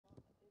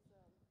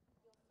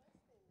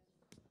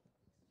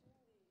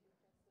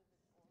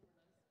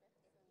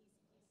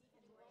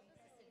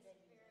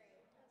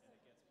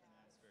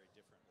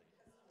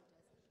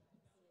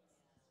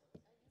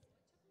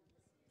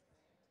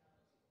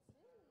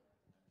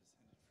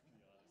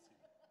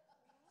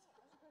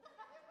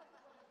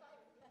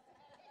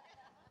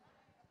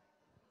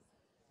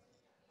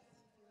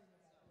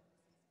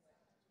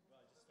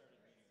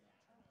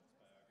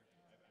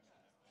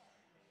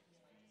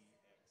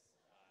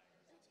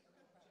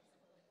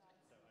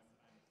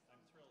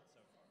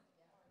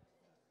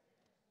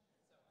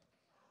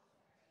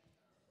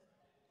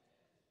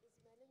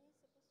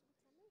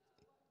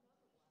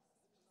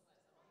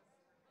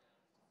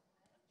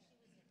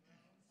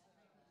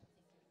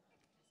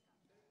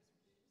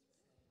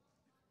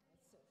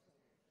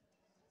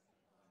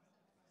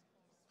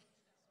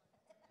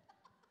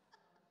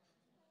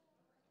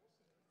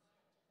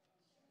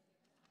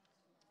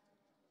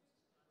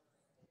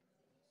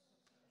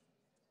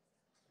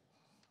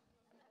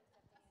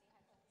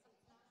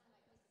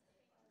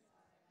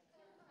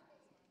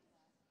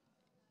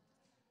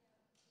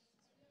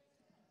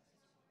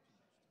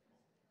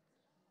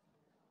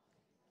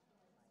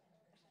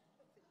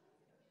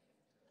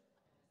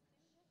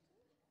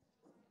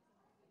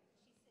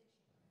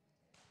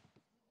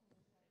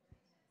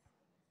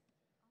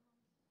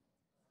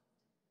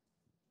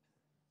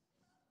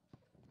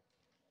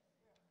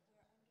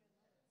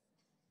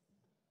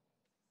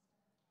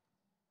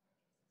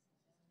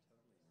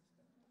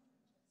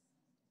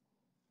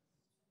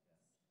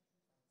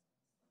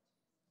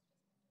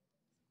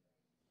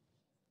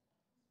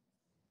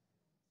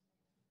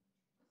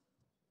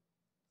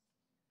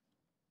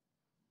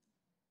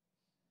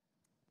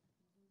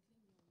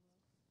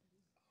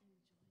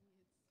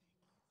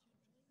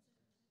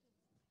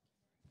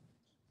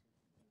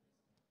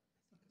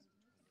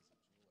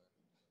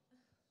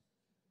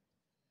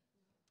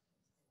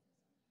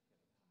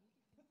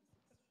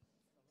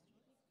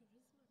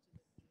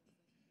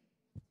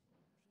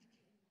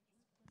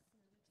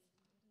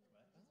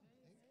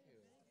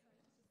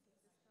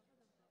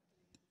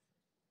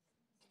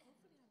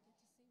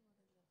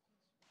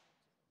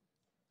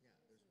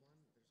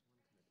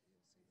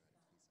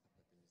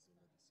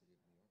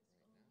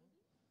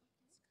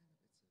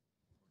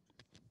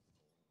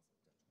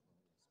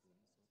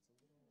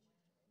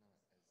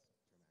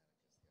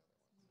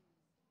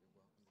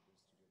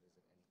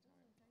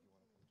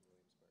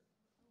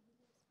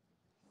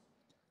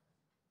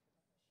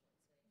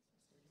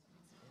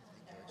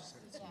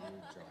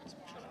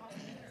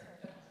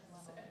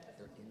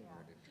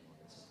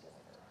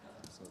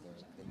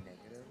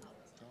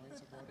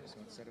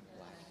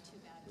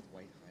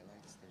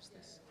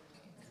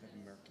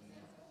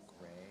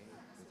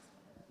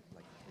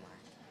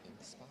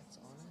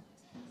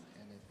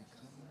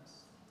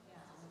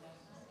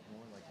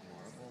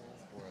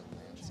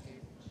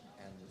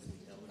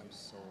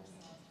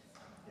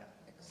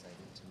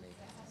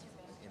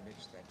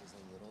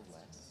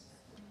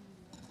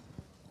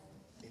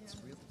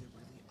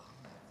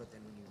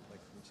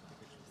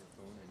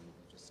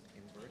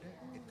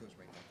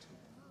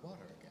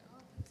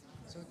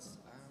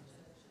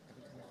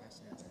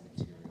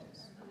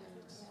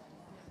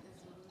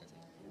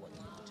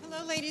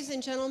ladies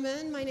and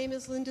gentlemen. My name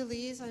is Linda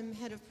Lees. I'm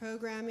head of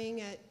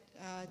programming at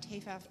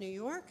TAFAF New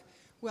York.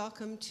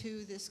 Welcome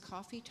to this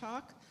coffee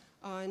talk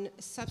on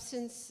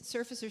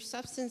surface or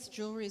substance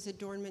jewelry as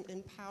adornment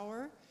and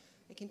power.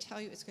 I can tell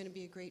you it's going to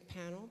be a great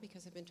panel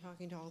because I've been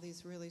talking to all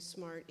these really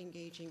smart,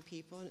 engaging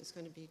people, and it's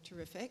going to be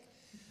terrific.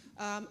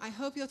 I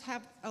hope you'll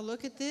have a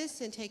look at this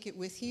and take it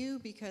with you,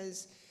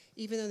 because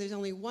even though there's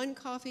only one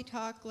coffee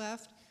talk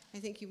left, I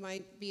think you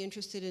might be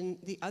interested in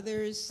the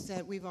others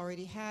that we've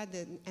already had,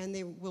 and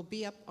they will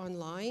be up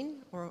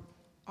online or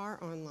are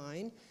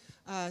online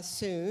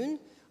soon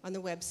on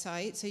the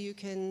website, so you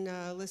can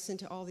listen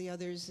to all the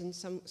others, and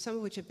some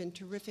of which have been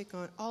terrific,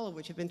 all of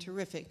which have been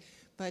terrific,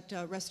 but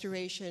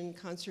restoration,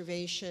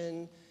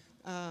 conservation,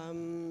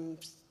 and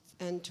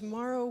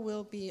tomorrow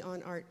will be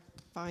on art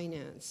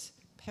finance,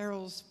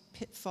 perils,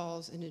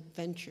 pitfalls, and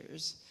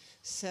adventures.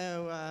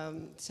 So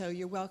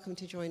you're welcome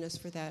to join us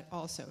for that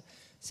also.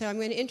 So I'm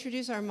going to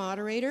introduce our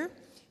moderator,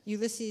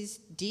 Ulysses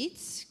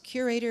Dietz,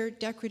 Curator,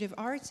 Decorative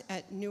Arts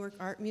at Newark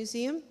Art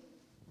Museum.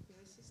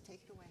 Ulysses,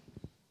 take it away.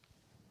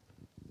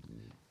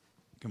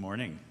 Good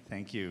morning.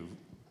 Thank you.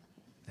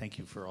 Thank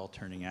you for all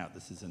turning out.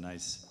 This is a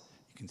nice,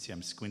 you can see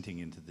I'm squinting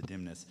into the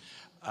dimness.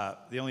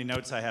 The only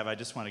notes I have, I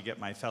just want to get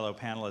my fellow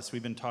panelists.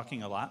 We've been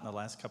talking a lot in the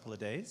last couple of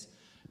days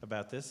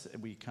about this.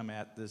 We come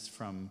at this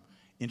from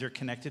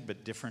interconnected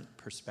but different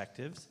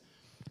perspectives.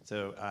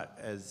 So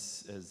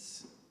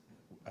as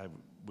I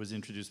was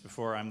introduced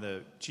before, I'm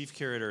the chief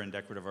curator and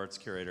decorative arts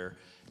curator,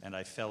 and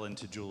I fell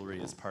into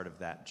jewelry as part of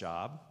that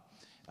job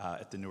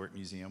at the Newark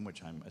Museum,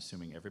 which I'm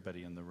assuming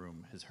everybody in the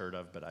room has heard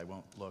of, but I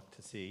won't look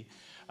to see.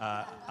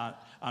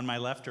 On my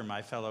left are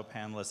my fellow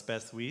panelists,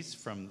 Beth Weiss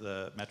from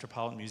the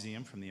Metropolitan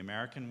Museum, from the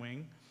American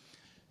wing,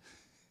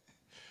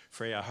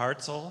 Freyja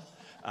Hartzell,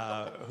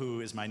 who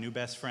is my new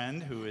best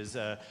friend, who is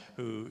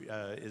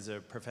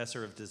a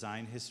professor of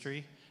design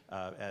history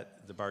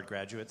at the Bard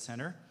Graduate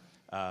Center,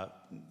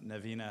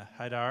 Navina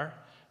Haidar,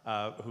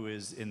 who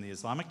is in the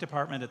Islamic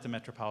department at the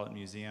Metropolitan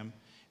Museum,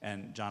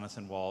 and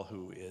Jonathan Wall,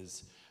 who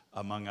is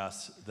among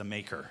us the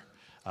maker,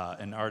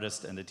 an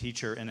artist and a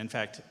teacher. And in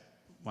fact,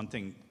 one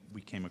thing we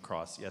came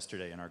across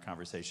yesterday in our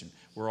conversation,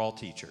 we're all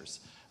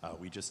teachers.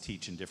 We just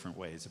teach in different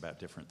ways about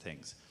different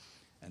things.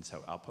 And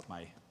so I'll put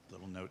my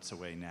little notes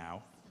away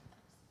now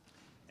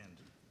and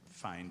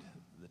find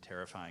the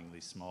terrifyingly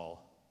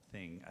small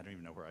thing. I don't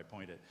even know where I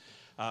pointed.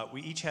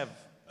 We each have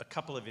a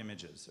couple of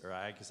images, or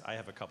I guess I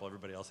have a couple,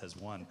 everybody else has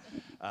one.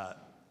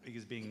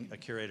 Because being a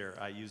curator,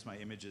 I use my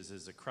images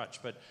as a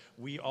crutch. But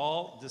we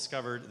all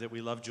discovered that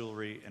we love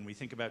jewelry, and we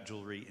think about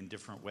jewelry in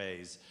different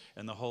ways.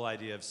 And the whole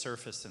idea of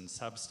surface and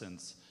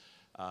substance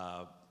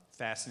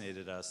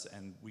fascinated us,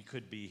 and we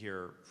could be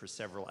here for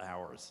several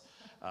hours.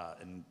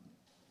 And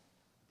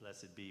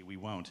blessed be, we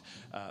won't.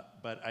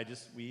 But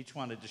we each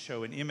wanted to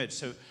show an image.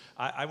 So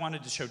I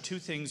wanted to show two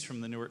things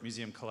from the Newark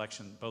Museum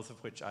collection, both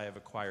of which I have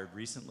acquired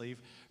recently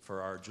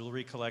for our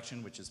jewelry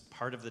collection, which is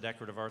part of the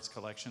decorative arts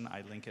collection.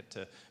 I link it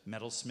to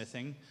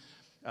metalsmithing.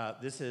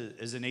 This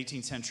is an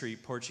 18th century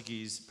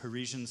Portuguese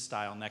Parisian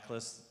style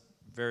necklace,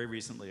 very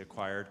recently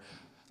acquired,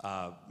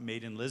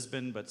 made in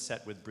Lisbon, but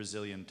set with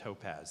Brazilian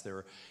topaz. There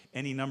were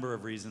any number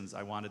of reasons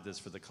I wanted this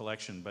for the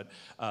collection, but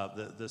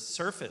the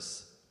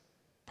surface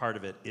part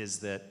of it is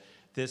that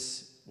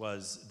this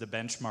was the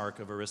benchmark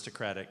of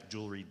aristocratic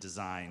jewelry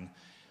design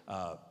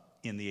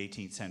in the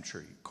 18th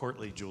century,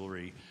 courtly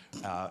jewelry,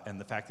 and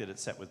the fact that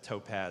it's set with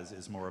topaz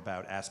is more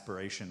about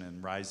aspiration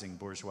and rising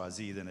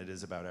bourgeoisie than it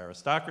is about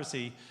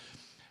aristocracy.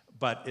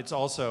 But it's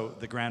also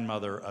the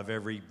grandmother of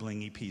every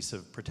blingy piece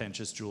of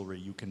pretentious jewelry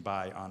you can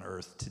buy on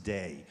Earth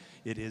today.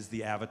 It is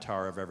the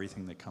avatar of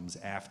everything that comes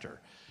after.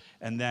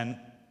 And then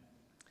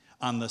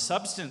on the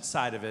substance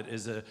side of it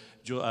is a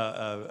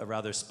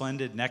rather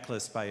splendid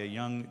necklace by a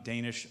young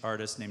Danish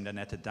artist named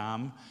Annette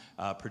Dam,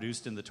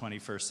 produced in the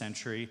 21st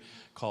century,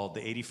 called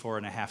the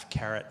 84.5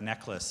 carat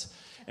necklace.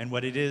 And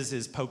what it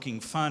is poking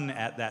fun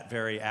at that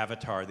very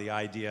avatar, the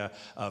idea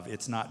of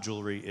it's not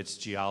jewelry, it's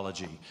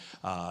geology,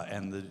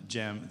 and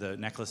the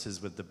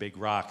necklaces with the big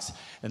rocks.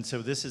 And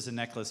so this is a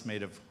necklace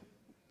made of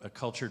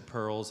cultured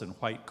pearls and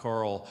white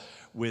coral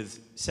with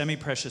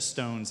semi-precious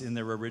stones in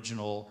their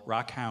original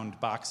rockhound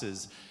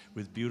boxes,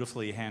 with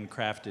beautifully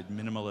handcrafted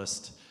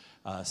minimalist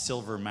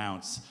silver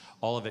mounts,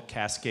 all of it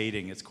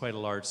cascading. It's quite a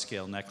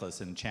large-scale necklace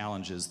and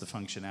challenges the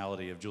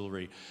functionality of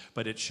jewelry,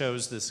 but it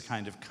shows this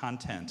kind of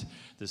content,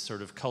 this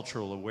sort of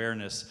cultural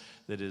awareness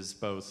that is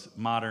both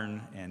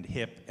modern and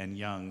hip and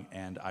young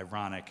and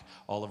ironic,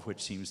 all of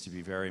which seems to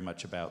be very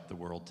much about the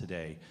world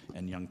today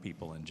and young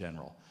people in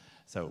general.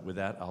 So with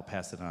that, I'll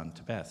pass it on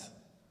to Beth.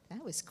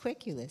 That was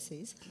quick,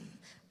 Ulysses.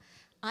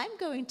 I'm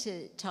going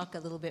to talk a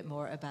little bit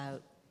more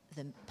about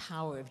the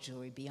power of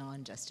jewelry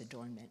beyond just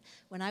adornment.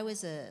 When I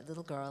was a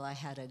little girl, I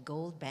had a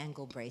gold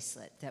bangle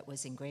bracelet that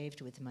was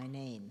engraved with my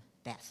name,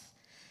 Beth.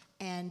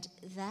 And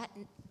that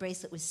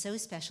bracelet was so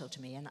special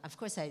to me, and of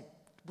course I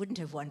wouldn't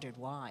have wondered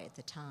why at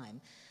the time.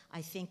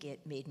 I think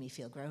it made me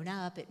feel grown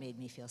up, it made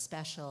me feel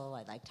special,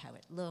 I liked how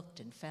it looked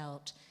and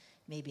felt.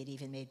 Maybe it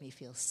even made me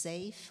feel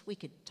safe. We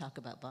could talk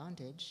about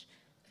bondage.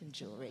 in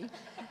jewelry.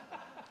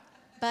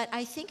 But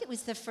I think it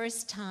was the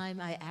first time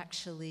I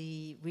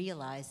actually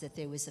realized that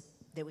there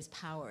was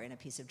power in a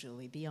piece of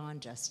jewelry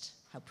beyond just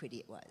how pretty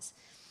it was.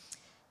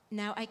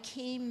 Now,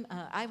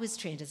 I was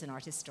trained as an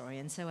art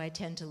historian, so I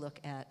tend to look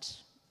at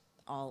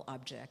all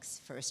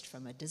objects first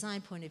from a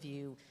design point of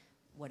view.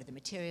 What are the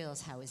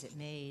materials? How is it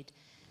made?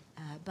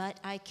 But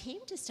I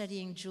came to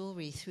studying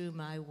jewelry through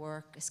my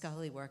work,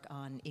 scholarly work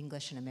on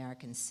English and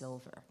American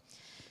silver.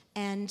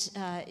 And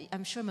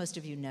I'm sure most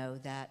of you know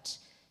that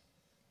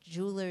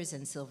jewelers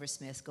and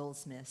silversmiths,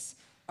 goldsmiths,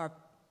 are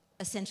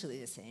essentially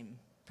the same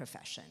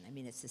profession. I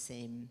mean, it's the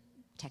same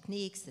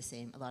techniques,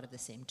 a lot of the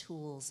same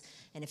tools.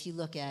 And if you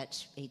look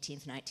at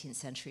 18th, 19th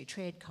century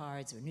trade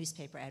cards or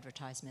newspaper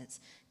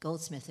advertisements,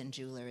 goldsmith and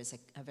jeweler is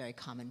a very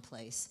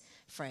commonplace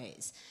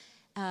phrase.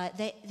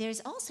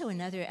 There's also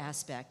another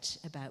aspect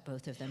about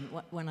both of them.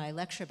 When I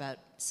lecture about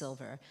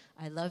silver,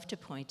 I love to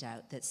point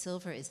out that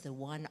silver is the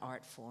one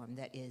art form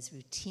that is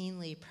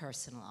routinely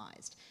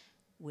personalized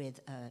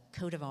with a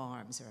coat of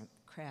arms or a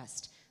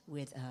crest,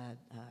 with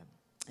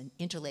an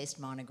interlaced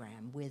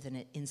monogram, with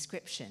an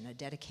inscription, a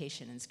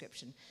dedication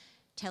inscription,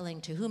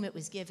 telling to whom it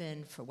was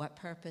given, for what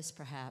purpose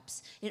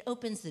perhaps. It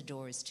opens the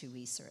doors to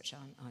research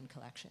on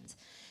collections.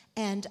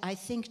 And I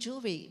think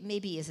jewelry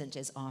maybe isn't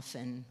as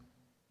often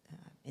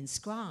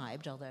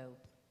inscribed, although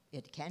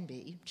it can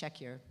be. Check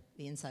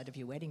the inside of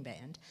your wedding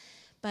band.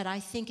 But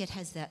I think it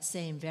has that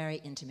same very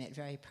intimate,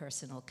 very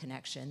personal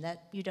connection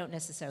that you don't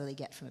necessarily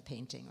get from a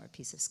painting or a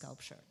piece of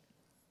sculpture.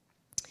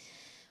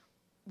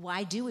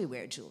 Why do we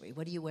wear jewelry?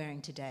 What are you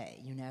wearing today?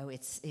 You know,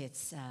 it's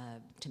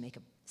to make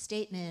a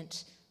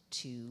statement,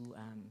 to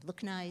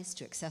look nice,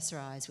 to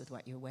accessorize with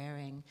what you're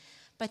wearing.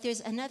 But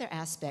there's another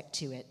aspect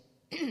to it.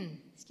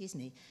 Excuse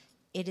me.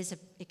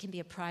 It can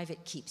be a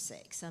private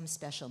keepsake, some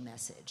special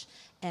message.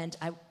 And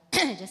I'd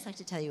just like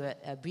to tell you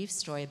a brief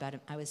story about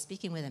it. I was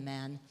speaking with a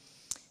man,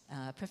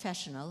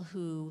 professional,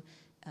 who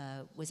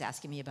was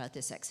asking me about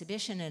this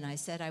exhibition, and I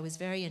said I was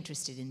very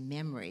interested in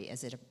memory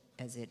as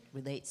it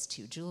relates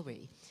to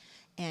jewelry.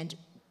 And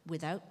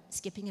without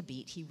skipping a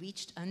beat, he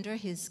reached under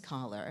his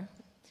collar,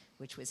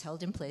 which was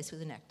held in place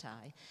with a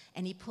necktie,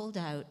 and he pulled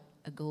out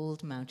a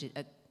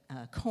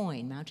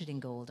coin mounted in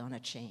gold on a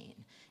chain.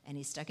 And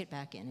he stuck it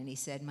back in, and he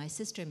said, "My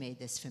sister made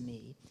this for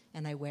me,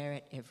 and I wear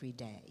it every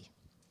day."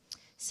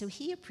 So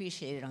he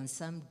appreciated on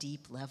some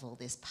deep level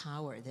this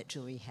power that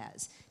jewelry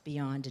has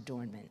beyond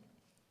adornment.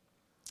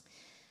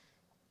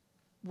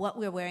 What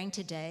we're wearing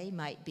today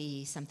might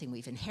be something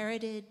we've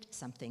inherited,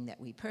 something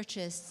that we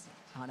purchased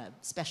on a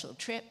special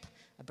trip,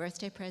 a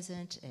birthday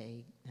present,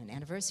 an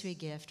anniversary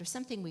gift, or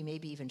something we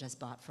maybe even just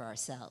bought for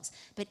ourselves.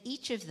 But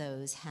each of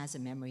those has a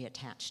memory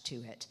attached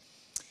to it.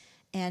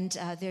 And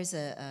there's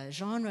a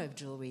genre of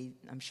jewelry,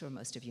 I'm sure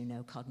most of you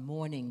know, called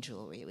mourning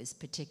jewelry. It was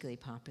particularly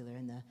popular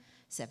in the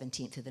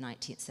 17th or the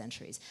 19th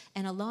centuries.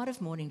 And a lot of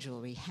mourning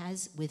jewelry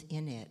has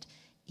within it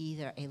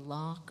either a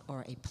lock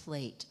or a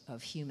plate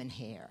of human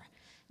hair.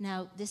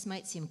 Now, this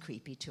might seem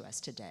creepy to us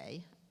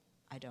today.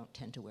 I don't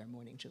tend to wear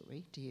mourning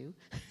jewelry, do you?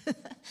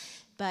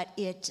 But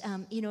it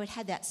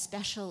had that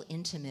special,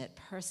 intimate,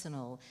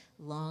 personal,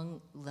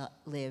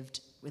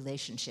 long-lived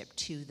relationship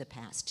to the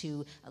past,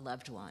 to a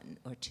loved one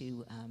or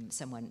to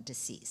someone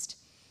deceased.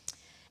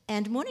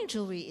 And mourning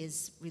jewelry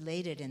is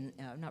related,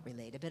 not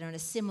related, but on a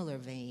similar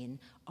vein,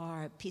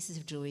 are pieces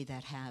of jewelry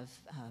that have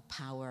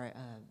power,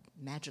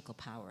 magical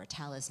power,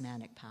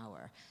 talismanic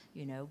power.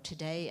 You know,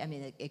 today, I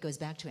mean, it goes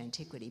back to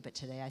antiquity, but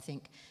today I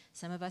think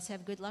some of us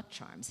have good luck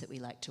charms that we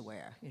like to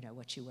wear, you know,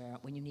 what you wear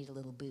when you need a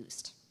little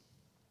boost.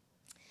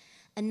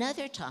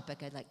 Another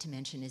topic I'd like to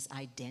mention is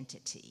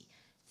identity.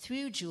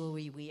 Through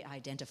jewelry, we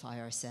identify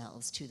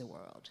ourselves to the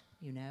world.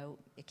 You know,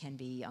 it can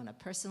be on a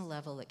personal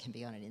level, it can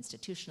be on an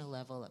institutional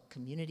level, a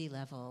community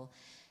level.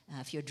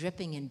 If you're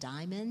dripping in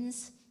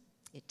diamonds,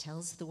 it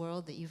tells the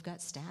world that you've got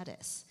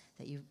status,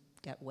 that you've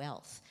got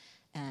wealth.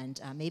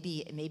 And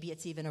maybe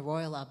it's even a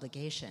royal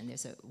obligation.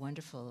 There's a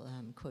wonderful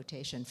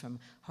quotation from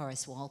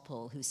Horace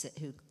Walpole who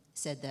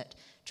said that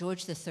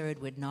George III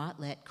would not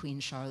let Queen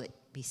Charlotte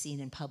be seen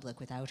in public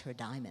without her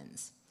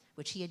diamonds,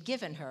 which he had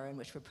given her and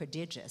which were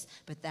prodigious,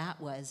 but that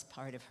was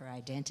part of her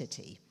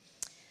identity.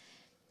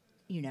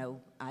 You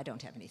know, I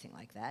don't have anything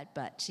like that,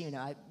 but, you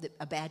know,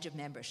 a badge of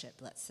membership,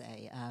 let's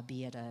say,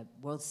 be it a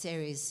World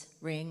Series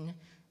ring,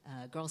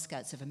 Girl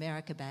Scouts of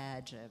America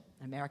badge, an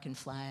American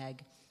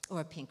flag, or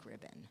a pink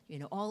ribbon. You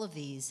know, all of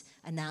these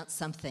announce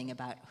something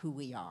about who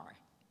we are.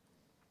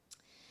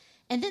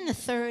 And then the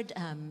third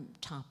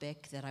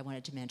topic that I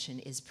wanted to mention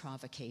is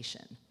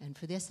provocation. And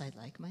for this, I'd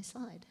like my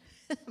slide,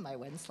 my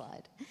one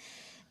slide.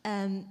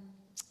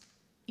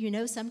 You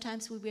know,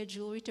 sometimes we wear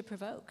jewelry to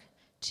provoke,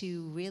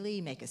 to really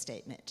make a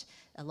statement.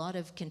 A lot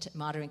of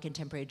modern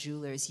contemporary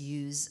jewelers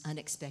use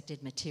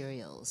unexpected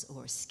materials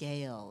or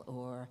scale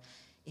or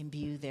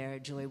imbue their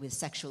jewelry with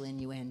sexual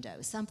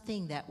innuendo,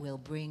 something that will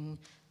bring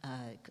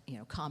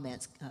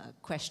comments,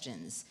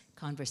 questions,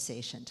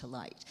 conversation to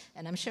light.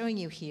 And I'm showing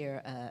you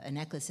here a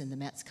necklace in the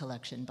Met's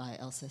collection by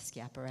Elsa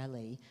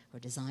Schiaparelli, or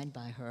designed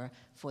by her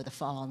for the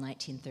fall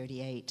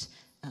 1938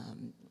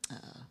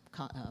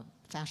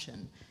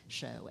 fashion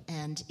show.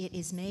 And it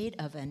is made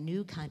of a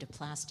new kind of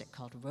plastic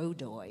called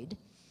rhodoid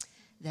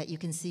that you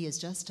can see is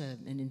just an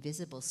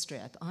invisible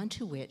strip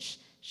onto which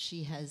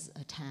she has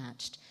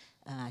attached,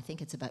 I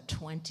think it's about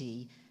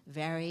 20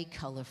 very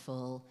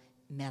colorful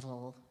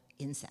metal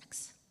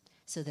insects,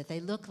 so that they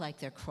look like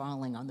they're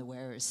crawling on the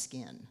wearer's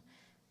skin.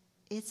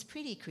 It's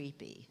pretty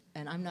creepy,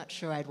 and I'm not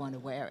sure I'd want to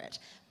wear it.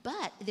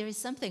 But there is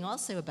something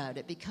also about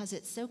it, because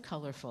it's so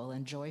colorful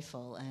and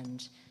joyful,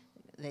 and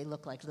they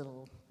look like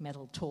little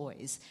metal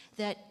toys,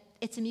 that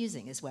it's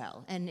amusing as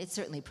well, and it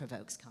certainly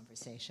provokes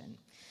conversation.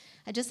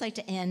 I'd just like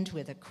to end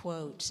with a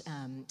quote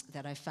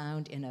that I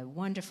found in a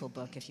wonderful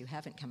book, if you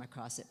haven't come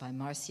across it, by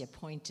Marcia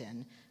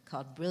Poynton,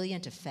 called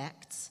Brilliant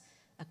Effects,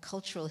 A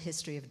Cultural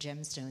History of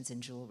Gemstones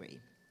and Jewelry.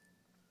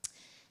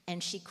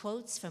 And she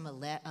quotes from a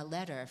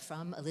letter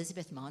from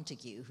Elizabeth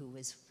Montagu, who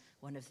was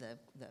one of the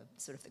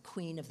sort of the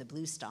queen of the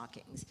blue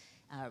stockings,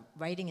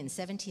 writing in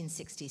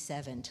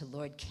 1767 to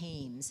Lord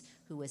Kames,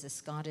 who was a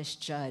Scottish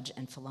judge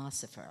and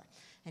philosopher.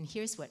 And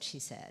here's what she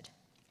said.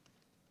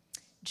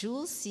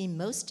 Jewels seem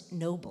most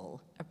noble,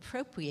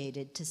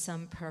 appropriated to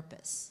some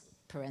purpose,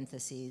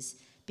 parentheses,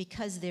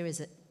 because there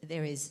is a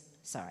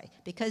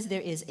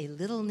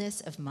littleness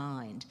of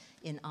mind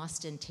in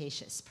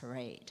ostentatious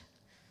parade.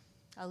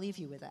 I'll leave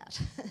you with that.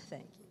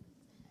 Thank you.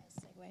 Nice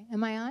segue.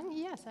 Am I on?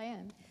 Yes, I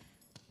am.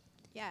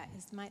 Yeah,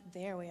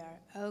 there we are.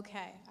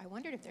 Okay. I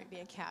wondered if there'd be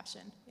a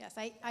caption. Yes,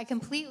 I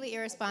completely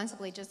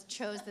irresponsibly just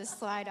chose this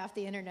slide off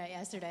the internet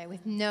yesterday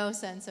with no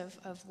sense of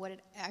what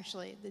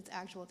its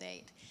actual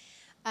date.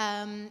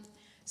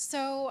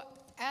 So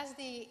as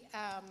the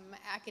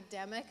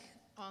academic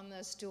on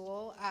the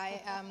stool, I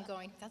am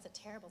going, that's a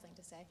terrible thing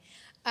to say,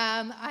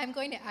 I'm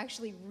going to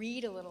actually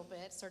read a little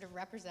bit, sort of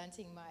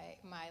representing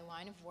my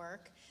line of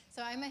work.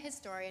 So I'm a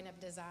historian of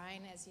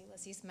design, as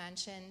Ulysses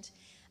mentioned,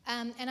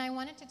 and I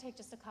wanted to take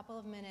just a couple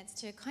of minutes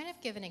to kind of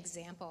give an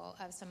example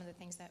of some of the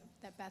things that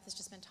Beth has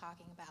just been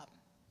talking about.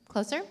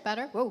 Closer?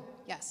 Better? Whoa,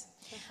 yes.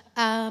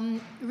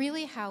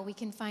 Really how we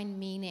can find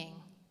meaning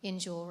in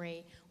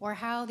jewelry, or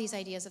how these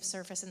ideas of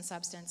surface and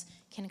substance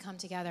can come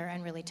together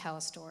and really tell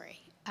a story.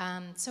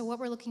 So what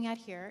we're looking at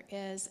here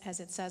is, as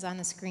it says on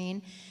the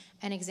screen,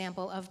 an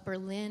example of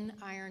Berlin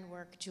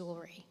ironwork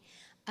jewelry.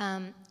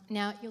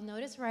 Now, you'll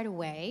notice right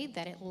away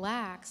that it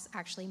lacks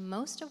actually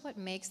most of what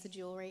makes the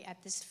jewelry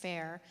at this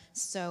fair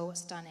so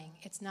stunning.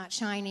 It's not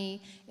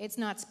shiny, it's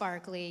not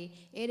sparkly,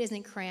 it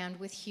isn't crammed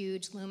with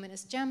huge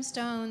luminous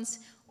gemstones,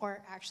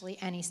 or actually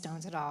any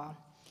stones at all.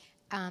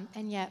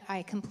 And yet,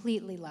 I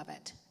completely love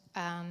it.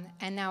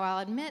 And now I'll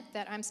admit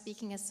that I'm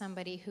speaking as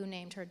somebody who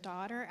named her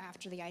daughter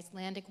after the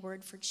Icelandic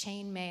word for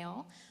chain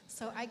mail,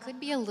 so I could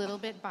be a little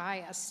bit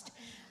biased.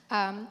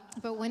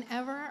 But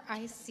whenever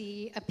I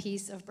see a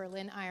piece of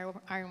Berlin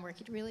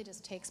ironwork, it really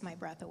just takes my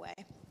breath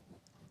away.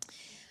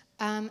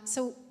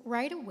 So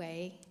right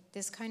away,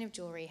 this kind of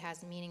jewelry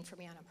has meaning for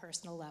me on a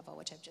personal level,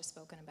 which I've just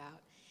spoken about.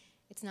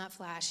 It's not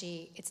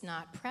flashy, it's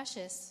not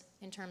precious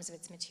in terms of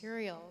its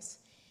materials,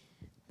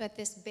 but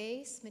this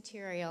base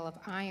material of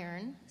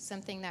iron,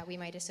 something that we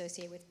might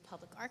associate with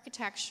public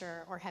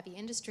architecture or heavy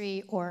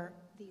industry or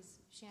these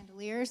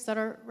chandeliers that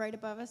are right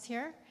above us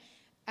here,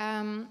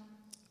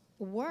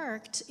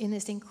 worked in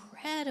this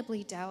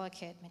incredibly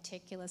delicate,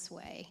 meticulous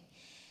way,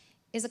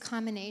 is a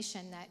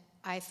combination that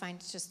I find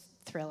just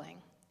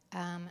thrilling.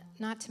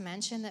 Not to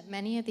mention that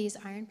many of these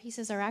iron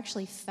pieces are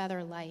actually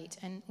feather light,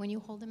 and when you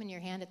hold them in your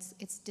hand,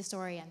 it's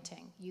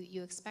disorienting.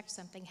 You expect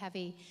something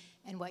heavy,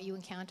 and what you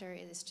encounter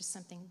is just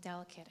something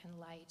delicate and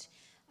light,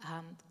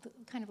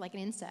 kind of like an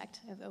insect.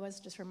 I was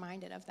just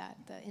reminded of that.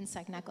 The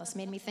insect necklace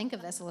made me think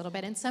of this a little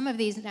bit, and some of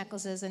these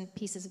necklaces and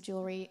pieces of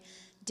jewelry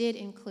did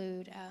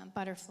include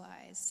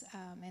butterflies,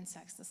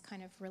 insects, this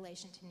kind of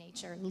relation to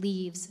nature,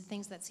 leaves,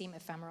 things that seem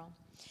ephemeral.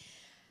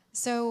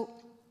 So,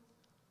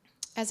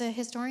 as a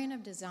historian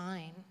of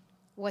design,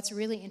 what's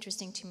really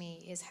interesting to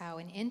me is how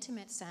an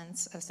intimate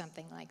sense of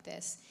something like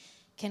this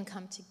can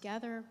come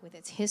together with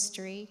its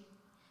history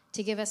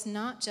to give us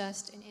not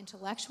just an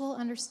intellectual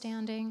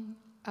understanding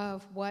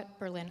of what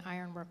Berlin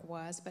ironwork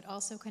was, but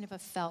also kind of a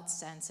felt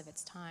sense of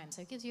its time.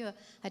 So it gives you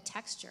a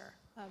texture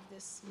of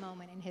this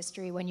moment in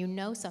history when you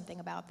know something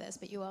about this,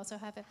 but you also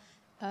have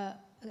a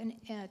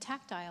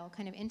tactile,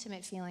 kind of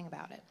intimate feeling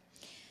about it.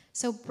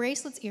 So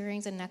bracelets,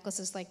 earrings, and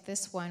necklaces like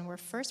this one were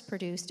first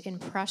produced in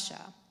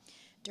Prussia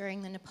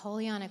during the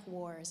Napoleonic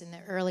Wars in the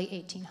early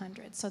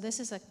 1800s. So this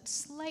is a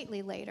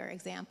slightly later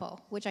example,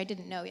 which I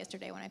didn't know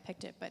yesterday when I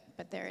picked it,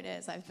 but there it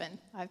is. I've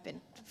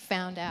been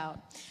found out.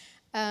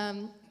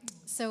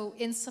 So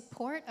in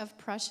support of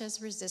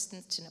Prussia's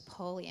resistance to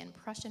Napoleon,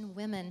 Prussian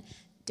women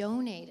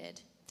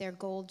donated their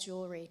gold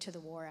jewelry to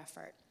the war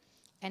effort.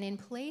 And in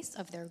place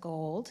of their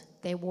gold,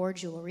 they wore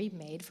jewelry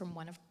made from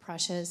one of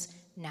Prussia's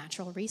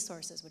natural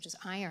resources, which is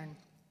iron.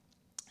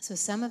 So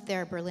some of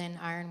their Berlin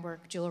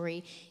ironwork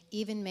jewelry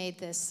even made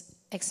this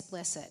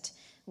explicit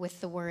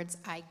with the words,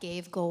 "I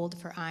gave gold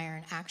for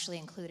iron," actually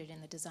included in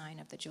the design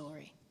of the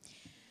jewelry.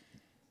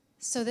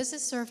 So this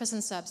is surface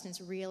and substance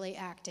really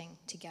acting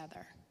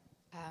together.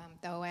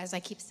 Though, as I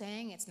keep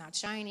saying, it's not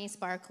shiny,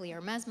 sparkly,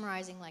 or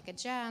mesmerizing like a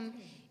gem,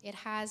 it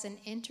has an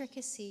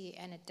intricacy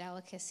and a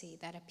delicacy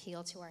that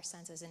appeal to our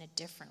senses in a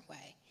different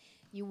way.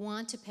 You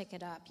want to pick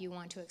it up, you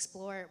want to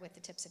explore it with the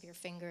tips of your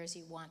fingers,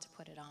 you want to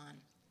put it on.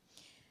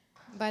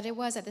 But it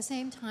was, at the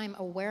same time,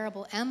 a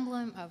wearable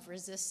emblem of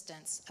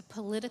resistance, a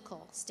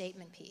political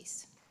statement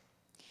piece.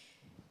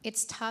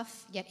 It's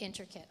tough, yet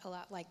intricate, a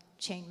lot like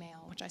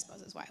chainmail, which I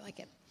suppose is why I like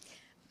it.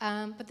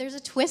 But there's a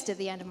twist at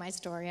the end of my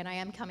story, and I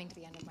am coming to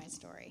the end of my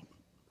story.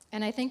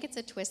 And I think it's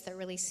a twist that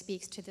really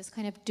speaks to this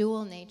kind of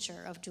dual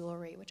nature of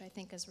jewelry, which I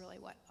think is really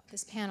what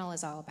this panel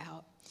is all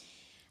about,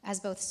 as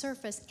both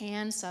surface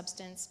and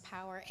substance,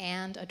 power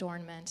and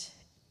adornment,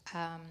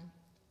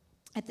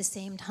 at the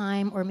same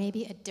time, or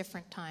maybe at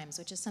different times,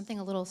 which is something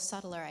a little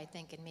subtler, I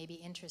think, and maybe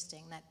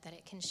interesting, that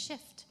it can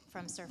shift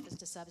from surface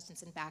to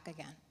substance and back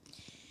again.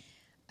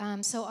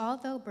 So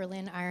although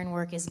Berlin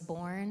ironwork is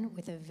born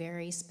with a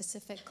very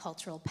specific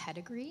cultural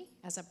pedigree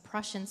as a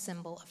Prussian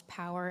symbol of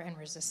power and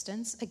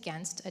resistance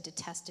against a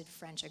detested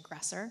French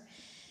aggressor,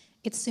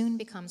 it soon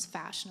becomes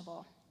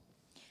fashionable.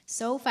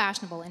 So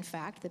fashionable, in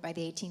fact, that by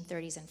the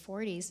 1830s and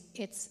 40s,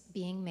 it's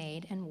being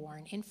made and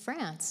worn in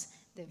France,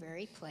 the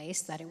very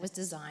place that it was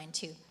designed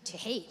to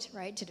hate,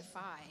 right, to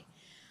defy.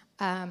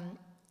 And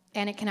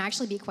it can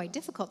actually be quite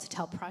difficult to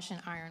tell Prussian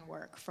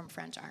ironwork from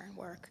French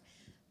ironwork.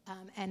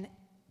 And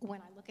when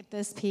I look at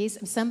this piece,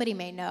 somebody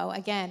may know.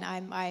 Again,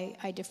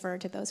 I defer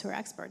to those who are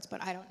experts,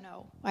 but I don't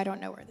know. I don't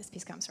know where this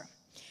piece comes from.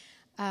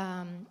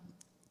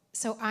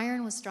 So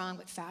iron was strong,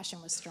 but fashion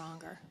was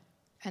stronger.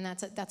 And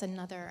that's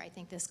another, I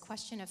think, this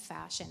question of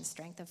fashion,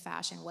 strength of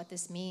fashion, what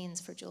this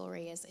means for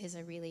jewelry is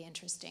a really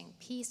interesting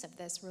piece of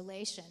this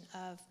relation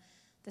of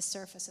the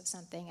surface of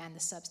something and the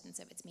substance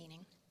of its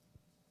meaning.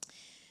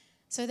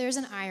 So there's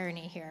an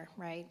irony here,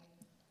 right?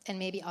 And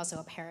maybe also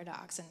a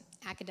paradox, and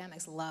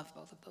academics love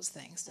both of those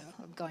things, so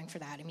I'm going for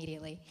that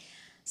immediately.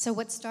 So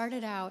what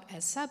started out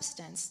as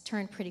substance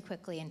turned pretty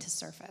quickly into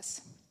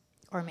surface.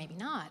 Or maybe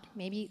not.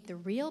 Maybe the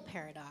real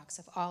paradox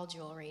of all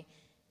jewelry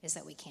is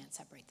that we can't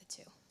separate the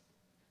two.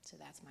 So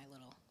that's my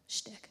little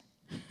shtick.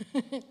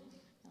 I'll give it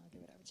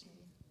over to you.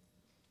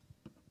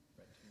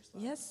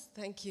 Yes,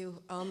 thank you.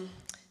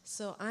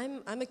 So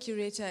I'm a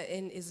curator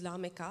in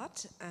Islamic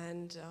art,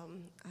 and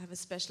I have a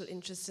special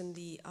interest in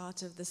the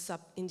art of the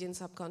Indian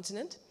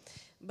subcontinent.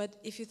 But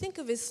if you think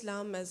of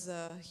Islam as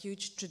a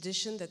huge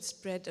tradition that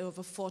spread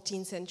over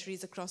 14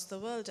 centuries across the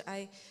world,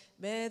 I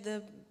bear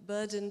the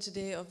burden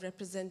today of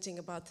representing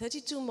about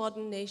 32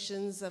 modern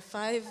nations,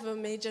 5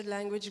 major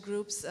language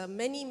groups,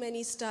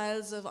 many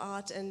styles of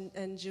art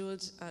and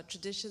jeweled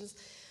traditions.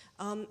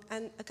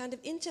 And a kind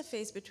of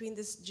interface between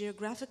this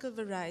geographical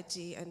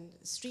variety and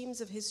streams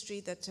of history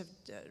that have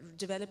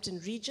developed in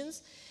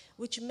regions,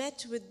 which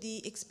met with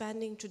the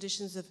expanding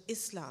traditions of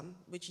Islam,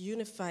 which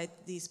unified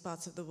these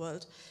parts of the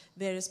world,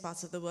 various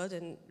parts of the world,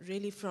 and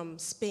really from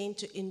Spain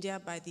to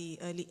India by the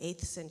early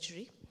 8th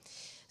century.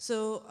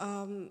 So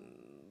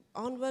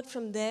onward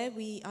from there,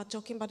 we are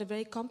talking about a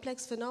very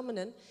complex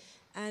phenomenon.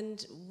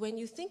 And when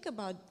you think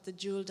about the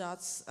jeweled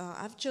arts,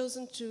 I've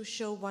chosen to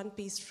show one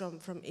piece from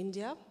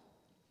India,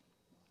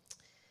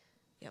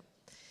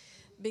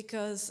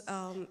 because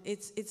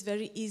it's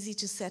very easy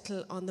to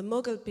settle on the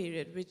Mughal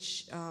period,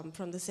 which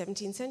from the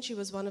 17th century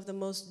was one of the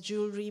most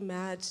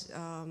jewelry-mad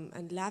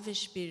and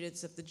lavish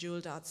periods of the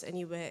jeweled arts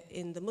anywhere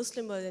in the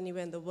Muslim world,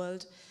 anywhere in the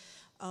world,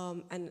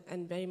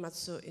 and very much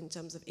so in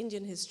terms of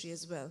Indian history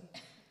as well.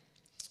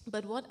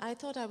 But what I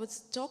thought I would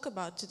talk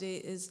about today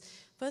is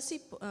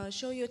firstly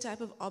show you a type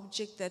of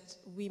object that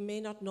we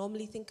may not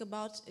normally think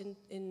about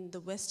in the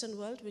Western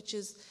world, which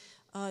is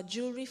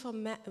jewelry for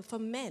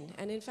men.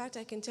 And in fact,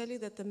 I can tell you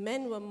that the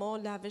men were more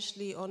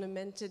lavishly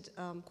ornamented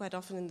quite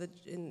often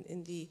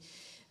in the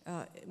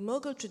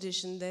Mughal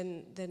tradition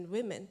than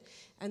women.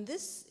 And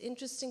this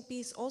interesting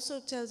piece also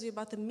tells you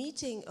about the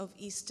meeting of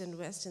East and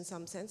West in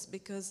some sense,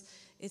 because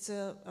it's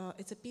a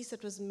piece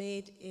that was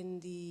made in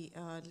the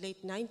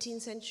late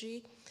 19th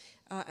century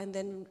and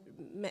then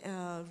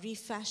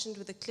refashioned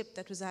with a clip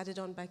that was added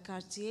on by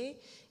Cartier.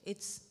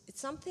 It's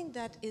something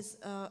that is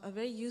a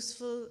very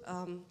useful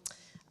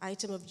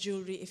item of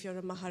jewelry if you're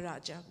a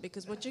Maharaja,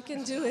 because what you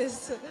can do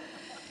is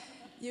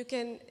you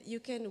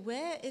can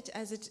wear it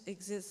as it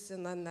exists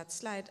and on that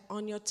slide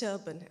on your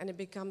turban, and it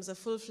becomes a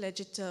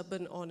full-fledged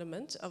turban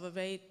ornament of a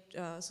very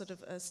sort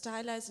of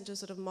stylized into a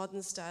sort of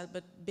modern style,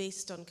 but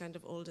based on kind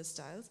of older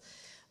styles.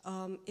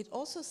 It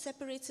also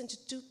separates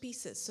into 2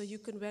 pieces, so you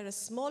can wear a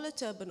smaller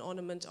turban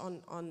ornament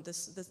on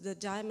the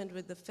diamond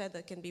with the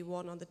feather can be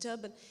worn on the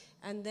turban,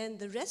 and then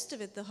the rest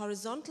of it, the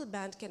horizontal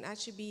band, can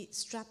actually be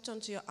strapped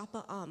onto your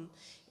upper arm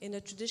in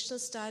a traditional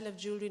style of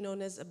jewelry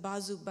known as a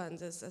bazu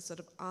band, as a sort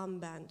of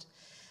armband.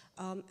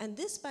 And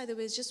this, by the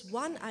way, is just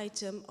one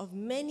item of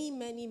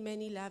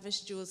many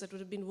lavish jewels that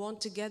would have been worn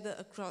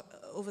together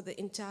over the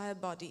entire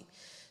body.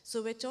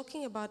 So we're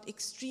talking about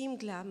extreme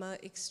glamour,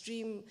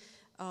 extreme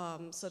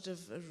sort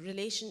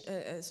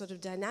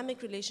of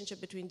dynamic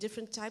relationship between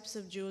different types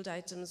of jeweled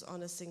items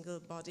on a single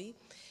body.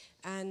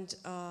 and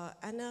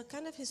a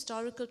kind of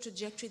historical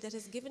trajectory that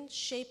has given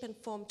shape and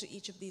form to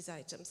each of these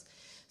items.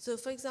 So,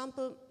 for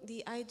example,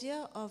 the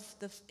idea of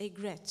the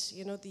aigrette,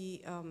 you know,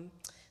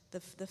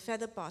 the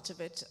feather part of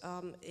it,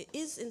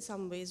 is in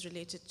some ways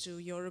related to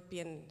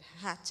European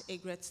hat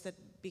aigrettes that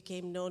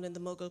became known in the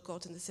Mughal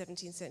court in the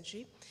 17th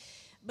century.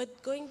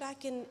 But going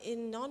back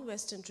in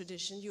non-Western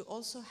tradition, you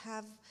also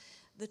have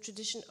the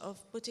tradition of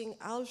putting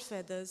owl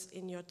feathers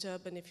in your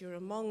turban if you're a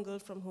Mongol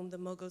from whom the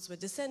Mughals were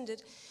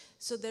descended.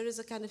 So there is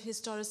a kind of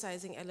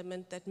historicizing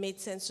element that made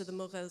sense to the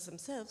Mughals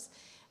themselves.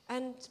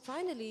 And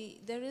finally,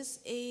 there is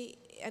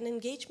an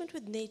engagement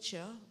with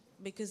nature,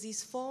 because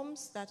these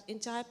forms, that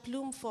entire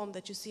plume form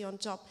that you see on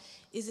top,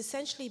 is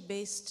essentially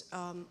based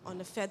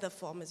on a feather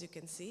form, as you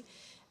can see.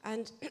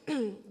 And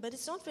but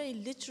it's not very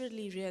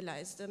literally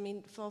realized. I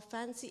mean, for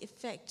fancy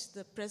effect,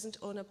 the present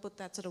owner put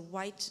that sort of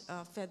white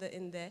feather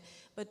in there,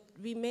 but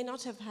we may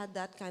not have had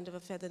that kind of a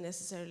feather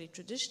necessarily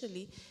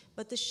traditionally,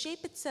 but the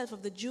shape itself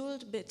of the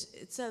jeweled bit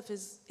itself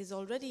is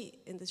already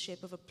in the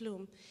shape of a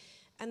plume.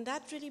 And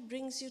that really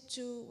brings you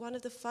to one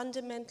of the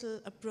fundamental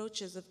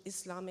approaches of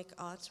Islamic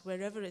art,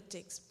 wherever it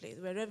takes place,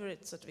 wherever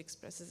it sort of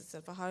expresses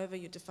itself, or however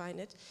you define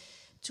it,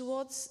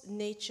 towards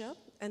nature,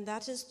 and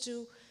that is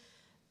to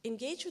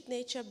engage with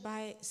nature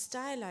by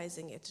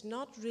stylizing it,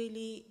 not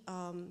really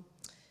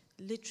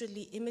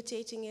literally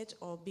imitating it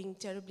or being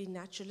terribly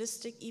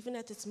naturalistic. Even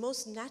at its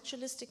most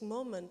naturalistic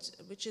moment,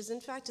 which is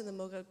in fact in the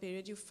Mughal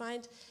period, you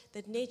find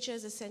that nature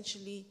is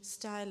essentially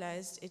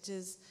stylized. It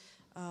is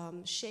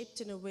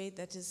shaped in a way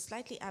that is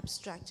slightly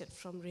abstracted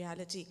from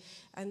reality.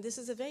 And this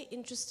is a very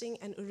interesting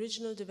and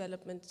original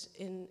development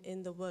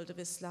in the world of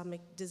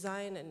Islamic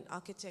design and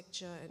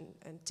architecture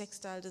and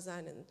textile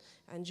design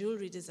and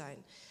jewelry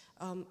design.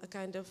 A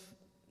kind of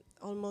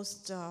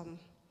almost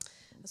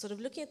sort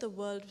of looking at the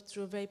world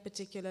through a very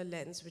particular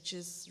lens, which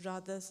is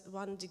rather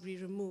 1 degree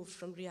removed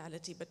from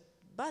reality,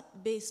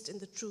 but based in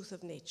the truth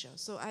of nature.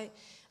 So I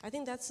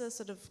think that's a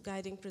sort of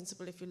guiding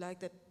principle, if you like,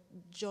 that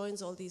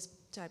joins all these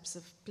types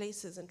of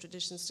places and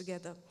traditions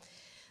together.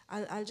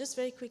 I'll just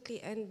very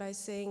quickly end by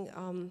saying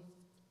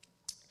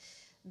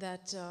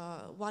that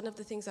one of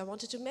the things I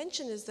wanted to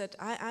mention is that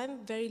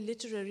I'm very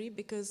literary,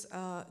 because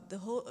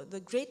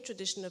the great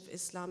tradition of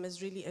Islam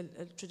is really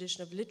a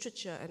tradition of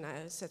literature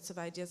and sets of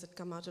ideas that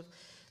come out of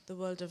the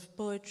world of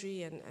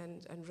poetry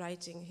and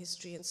writing,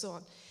 history, and so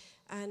on.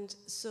 And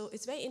so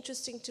it's very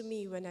interesting to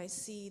me when I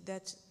see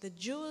that the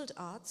jeweled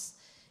arts,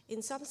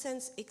 in some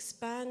sense,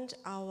 expand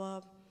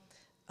our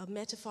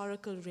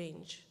metaphorical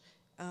range.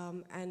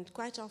 And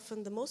quite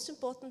often, the most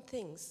important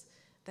things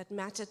that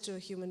matter to a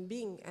human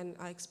being and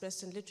are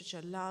expressed in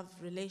literature, love,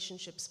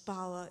 relationships,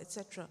 power,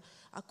 etc.,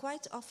 are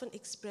quite often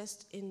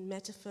expressed in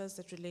metaphors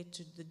that relate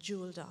to the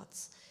jeweled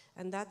arts.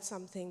 And that's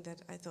something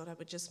that I thought I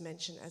would just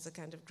mention as a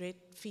kind of great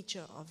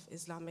feature of the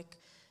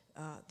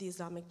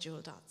Islamic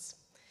jeweled arts.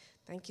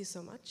 Thank you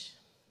so much.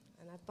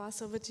 And I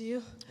pass over to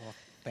you. Well,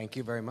 thank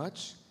you very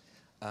much.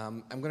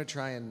 I'm going to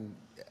try and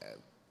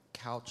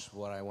couch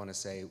what I want to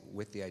say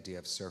with the idea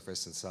of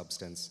surface and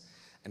substance,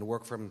 and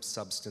work from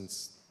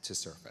substance to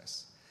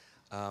surface.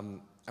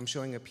 I'm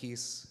showing a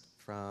piece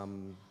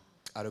from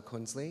Otto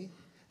Kunzli.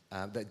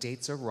 The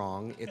dates are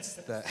wrong. It's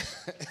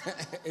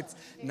it's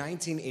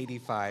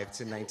 1985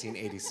 to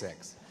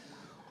 1986,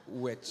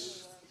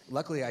 which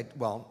luckily I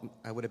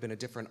would have been a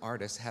different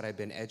artist had I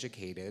been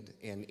educated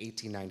in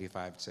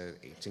 1895 to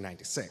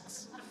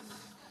 1896.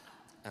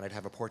 And I'd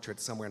have a portrait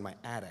somewhere in my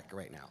attic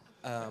right now.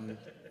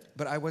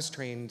 But I was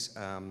trained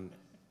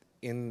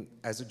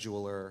as a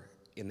jeweler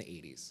in the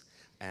 80s.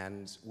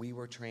 And we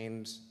were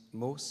trained,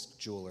 most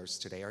jewelers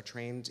today are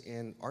trained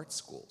in art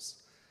schools.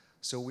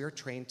 So we're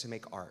trained to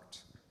make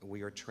art.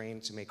 We are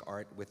trained to make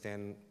art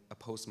within a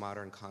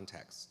postmodern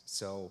context.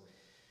 So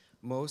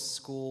most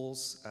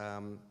schools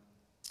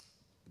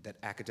that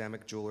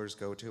academic jewelers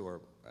go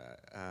to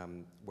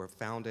were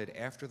founded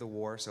after the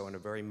war, so in a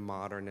very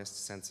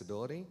modernist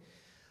sensibility.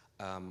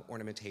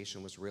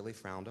 Ornamentation was really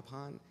frowned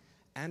upon.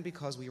 And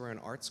because we were in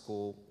art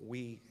school,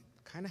 we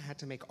kind of had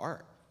to make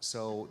art.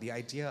 So the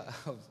idea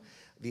of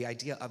the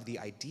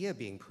idea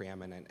being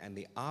preeminent and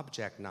the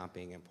object not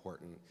being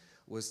important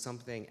was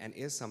something, and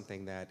is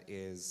something, that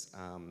is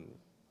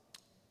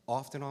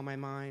often on my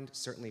mind,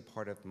 certainly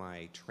part of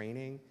my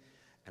training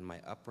and my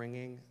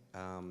upbringing.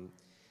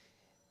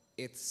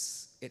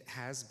 It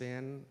has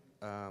been,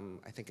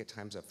 I think at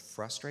times, a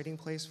frustrating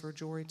place for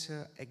jewelry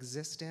to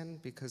exist in,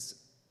 because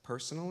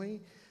personally,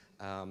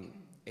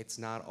 it's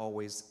not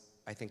always,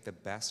 I think, the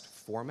best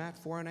format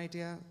for an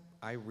idea.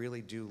 I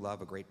really do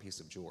love a great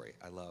piece of jewelry.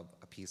 I love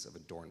a piece of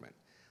adornment.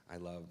 I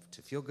love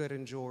to feel good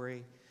in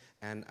jewelry,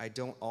 and I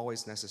don't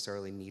always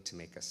necessarily need to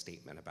make a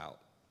statement about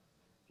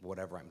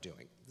whatever I'm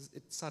doing.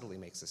 It subtly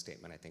makes a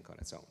statement, I think, on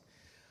its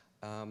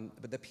own.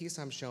 But the piece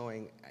I'm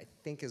showing, I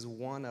think, is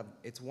one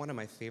of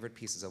my favorite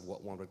pieces of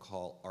what one would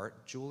call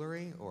art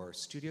jewelry or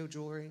studio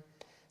jewelry.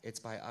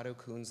 It's by Otto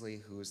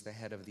Kunzli, who is the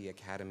head of the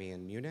Academy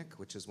in Munich,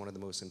 which is one of the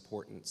most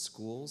important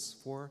schools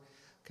for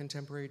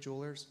contemporary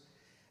jewelers.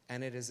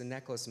 And it is a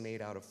necklace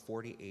made out of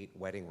 48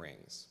 wedding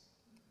rings.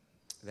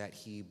 that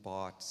he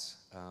bought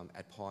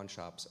at pawn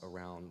shops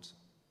around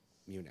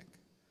Munich.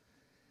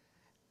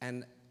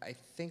 And I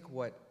think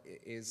what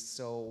is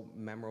so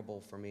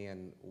memorable for me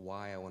and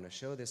why I want to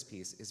show this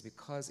piece is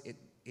because it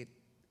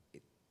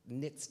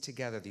knits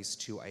together these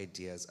two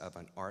ideas of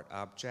an art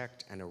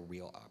object and a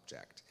real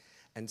object,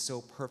 and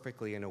so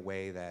perfectly in a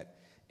way that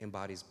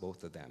embodies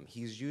both of them.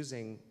 He's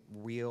using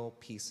real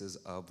pieces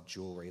of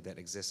jewelry that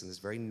exist in this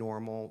very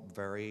normal,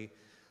 very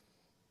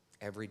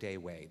everyday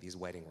way, these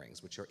wedding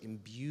rings, which are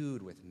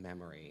imbued with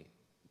memory,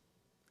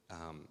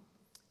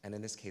 and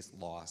in this case,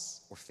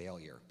 loss or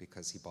failure,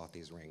 because he bought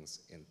these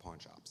rings in pawn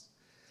shops.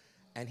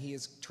 And he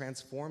has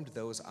transformed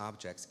those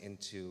objects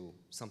into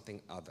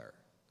something other,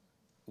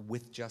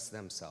 with just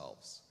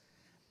themselves.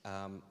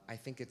 I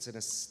think it's an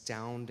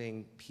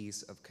astounding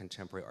piece of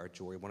contemporary art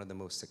jewelry, one of the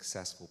most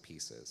successful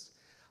pieces,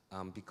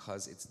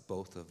 because it's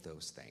both of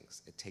those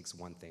things. It takes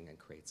one thing and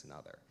creates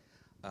another.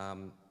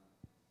 I'm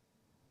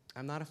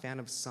not a fan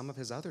of some of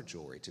his other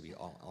jewelry, to be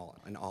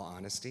in all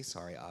honesty,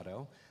 sorry,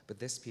 Otto, but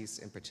this piece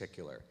in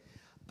particular.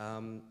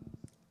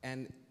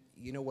 And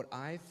you know, what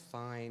I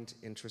find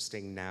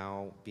interesting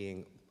now,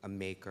 being a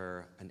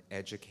maker, an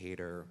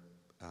educator,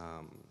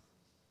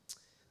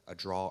 a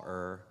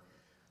drawer,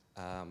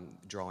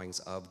 drawings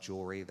of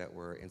jewelry that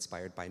were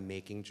inspired by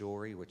making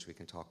jewelry, which we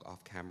can talk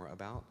off camera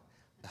about,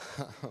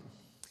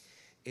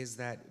 is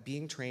that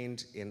being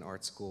trained in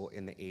art school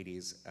in the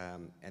 80s,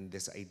 and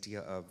this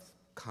idea of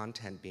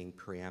content being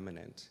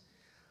preeminent,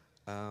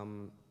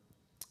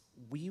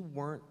 we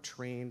weren't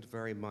trained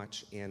very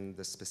much in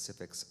the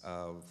specifics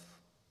of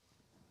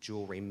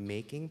jewelry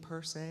making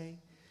per se.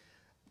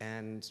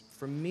 And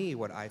for me,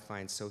 what I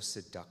find so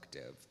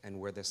seductive, and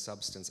where the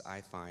substance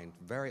I find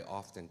very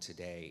often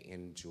today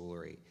in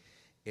jewelry,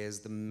 is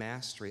the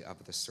mastery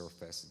of the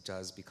surface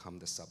does become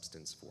the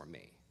substance for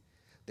me.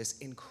 This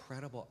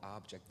incredible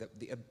object,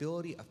 the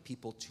ability of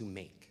people to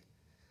make,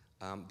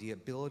 the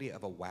ability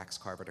of a wax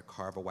carver to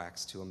carve a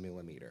wax to a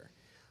millimeter,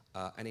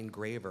 an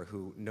engraver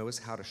who knows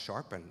how to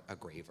sharpen a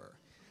graver.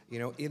 You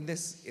know, in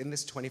this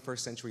 21st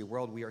century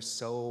world, we are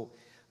so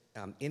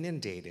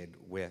inundated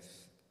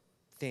with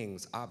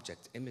things,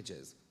 objects,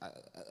 images.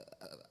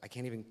 I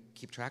can't even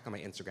keep track on my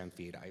Instagram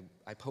feed.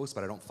 I post,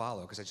 but I don't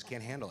follow because I just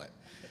can't handle it.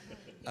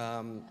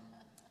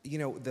 You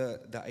know,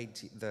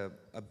 the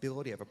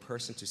ability of a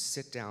person to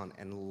sit down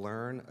and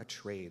learn a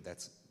trade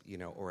that's, you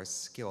know, or a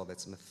skill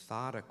that's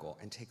methodical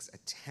and takes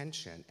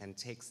attention and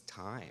takes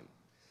time,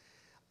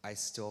 I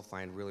still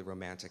find really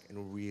romantic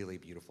and really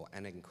beautiful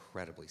and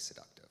incredibly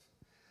seductive.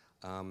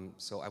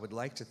 So I would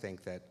like to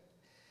think that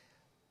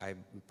I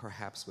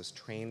perhaps was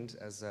trained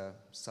as a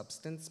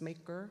substance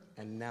maker,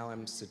 and now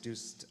I'm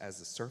seduced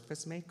as a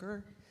surface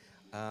maker.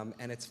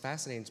 And it's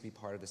fascinating to be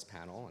part of this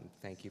panel, and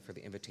thank you for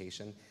the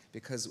invitation,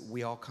 because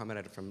we all come at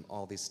it from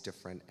all these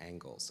different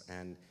angles.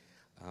 And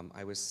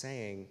I was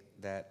saying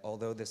that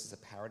although this is a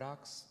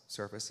paradox,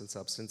 surface and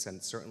substance,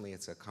 and certainly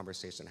it's a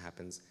conversation that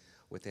happens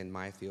within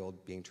my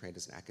field, being trained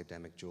as an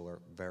academic jeweler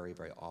very,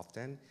 very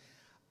often,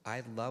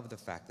 I love the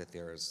fact that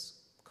there's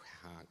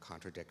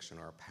contradiction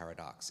or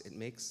paradox. It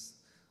makes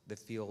the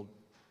field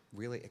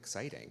really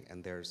exciting,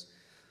 and there's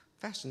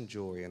fashion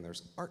jewelry, and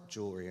there's art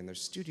jewelry, and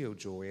there's studio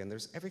jewelry, and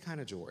there's every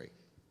kind of jewelry,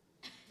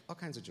 all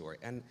kinds of jewelry.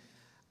 And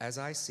as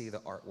I see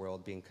the art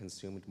world being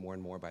consumed more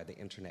and more by the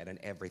internet and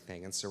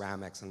everything, and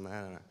ceramics, and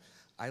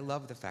I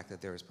love the fact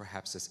that there is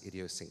perhaps this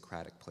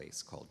idiosyncratic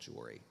place called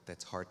jewelry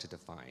that's hard to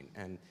define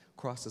and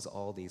crosses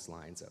all these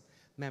lines of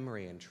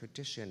memory and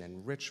tradition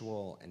and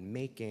ritual and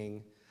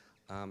making.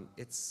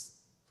 It's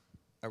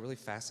a really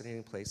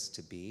fascinating place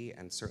to be,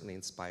 and certainly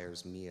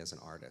inspires me as an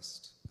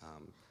artist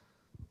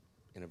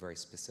in a very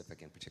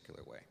specific and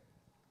particular way.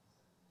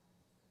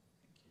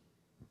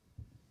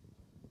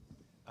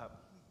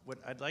 What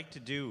I'd like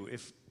to do,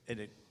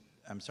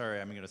 I'm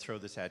sorry, I'm going to throw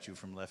this at you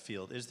from left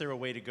field. Is there a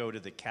way to go to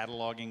the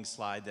cataloging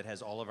slide that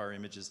has all of our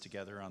images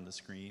together on the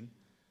screen?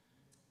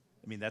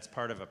 I mean, that's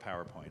part of a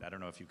PowerPoint. I don't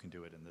know if you can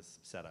do it in this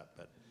setup,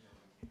 but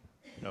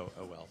oh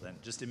well, then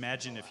just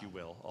imagine, if you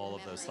will, all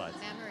of those slides.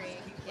 Memory,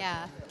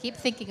 yeah. Keep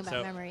thinking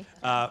about memory.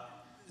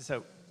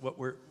 So what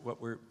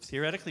we're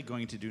theoretically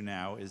going to do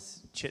now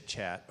is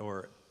chit-chat,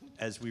 or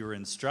as we were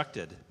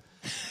instructed,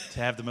 to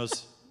have the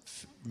most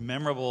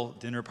memorable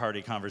dinner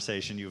party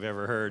conversation you've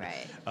ever heard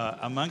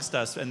amongst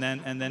us, and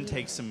then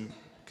take some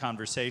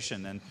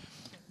conversation. And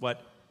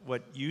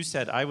what you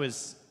said, I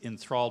was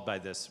enthralled by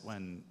this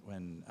when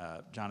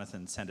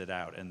Jonathan sent it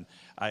out, and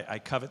I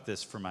covet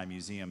this for my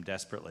museum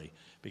desperately,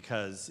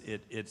 because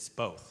it's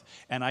both.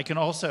 And I can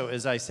also,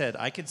 as I said,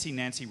 I could see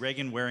Nancy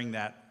Reagan wearing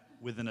that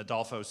with an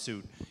Adolfo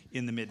suit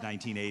in the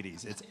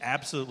mid-1980s.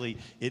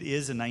 It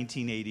is a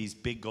 1980s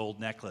big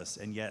gold necklace,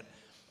 and yet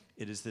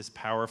it is this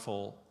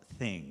powerful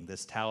thing,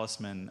 this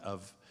talisman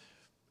of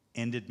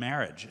ended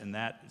marriage, and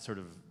that sort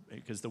of,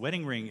 because the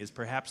wedding ring is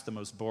perhaps the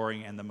most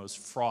boring and the most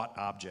fraught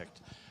object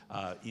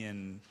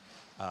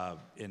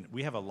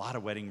we have a lot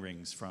of wedding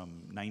rings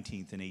from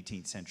 19th and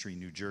 18th century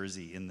New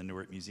Jersey in the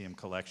Newark Museum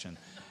collection,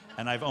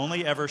 and I've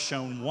only ever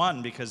shown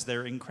one because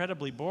they're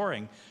incredibly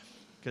boring.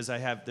 because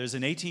there's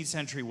an 18th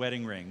century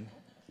wedding ring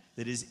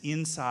that is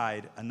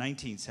inside a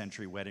 19th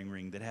century wedding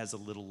ring that has a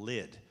little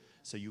lid.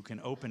 So you can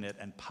open it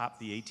and pop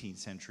the 18th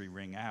century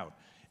ring out.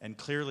 And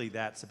clearly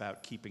that's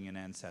about keeping an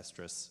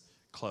ancestress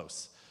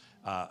close.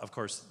 Of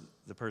course,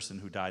 the person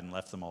who died and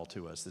left them all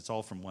to us, it's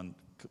all from one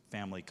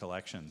family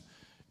collection,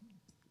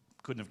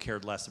 couldn't have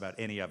cared less about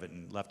any of it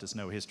and left us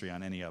no history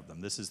on any of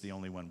them. This is the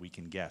only one we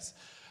can guess.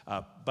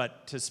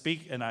 But to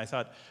speak, and I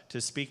thought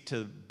to speak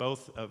to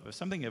both of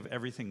something of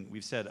everything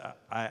we've said,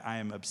 I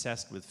am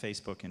obsessed with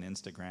Facebook and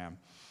Instagram.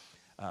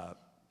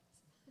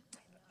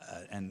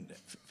 And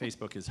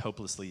Facebook is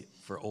hopelessly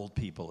for old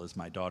people, as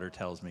my daughter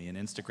tells me, and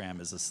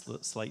Instagram is a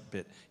slight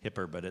bit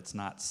hipper, but it's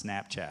not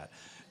Snapchat,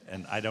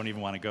 and I don't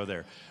even want to go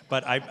there.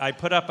 But I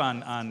put up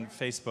on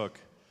Facebook,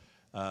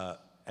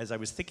 as I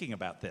was thinking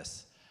about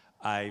this,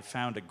 I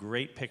found a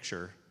great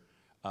picture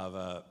of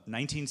a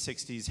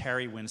 1960s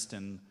Harry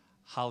Winston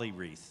holly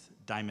wreath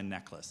diamond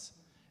necklace.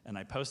 And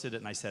I posted it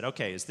and I said,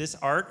 okay, is this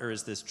art or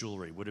is this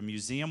jewelry? Would a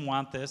museum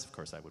want this? Of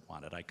course I would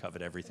want it, I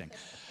covet everything.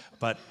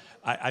 But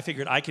I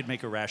figured I could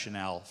make a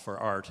rationale for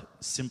art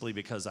simply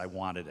because I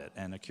wanted it.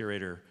 And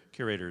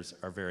curators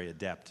are very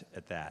adept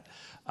at that.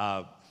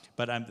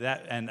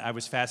 And I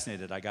was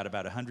fascinated. I got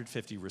about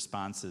 150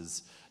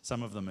 responses,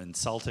 some of them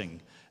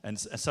insulting, and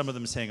some of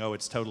them saying, oh,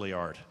 it's totally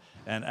art.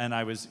 And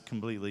I was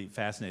completely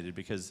fascinated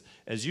because,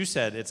 as you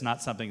said, it's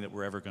not something that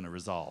we're ever going to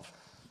resolve.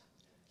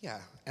 Yeah,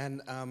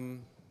 and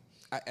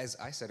as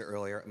I said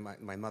earlier,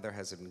 my mother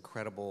has an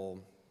incredible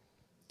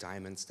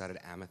diamond-studded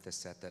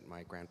amethyst set that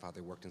my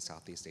grandfather worked in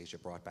Southeast Asia,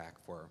 brought back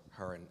for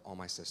her and all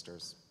my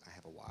sisters. I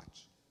have a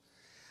watch.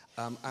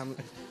 I'm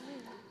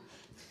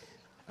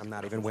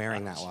not even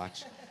wearing that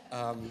watch.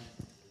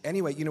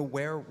 Anyway, you know,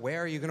 where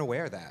are you going to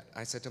wear that?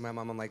 I said to my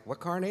mom, I'm like, what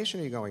coronation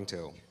are you going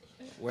to?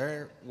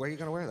 Where are you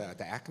going to wear that? At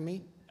the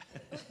Acme?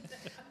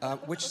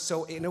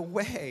 So in a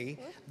way,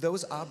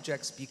 those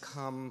objects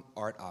become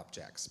art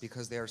objects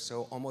because they are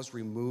so almost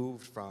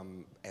removed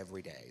from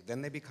everyday.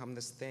 Then they become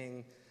this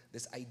thing,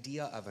 this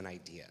idea of an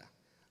idea.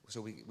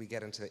 So we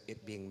get into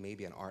it being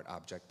maybe an art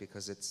object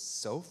because it's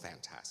so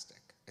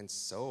fantastic and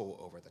so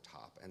over the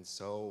top and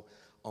so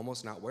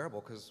almost not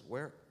wearable because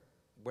I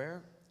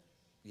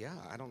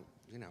don't,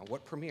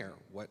 what premiere,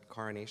 what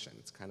coronation?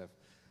 It's kind of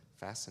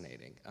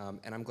fascinating.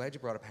 And I'm glad you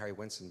brought up Harry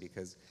Winston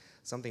because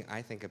something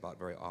I think about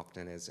very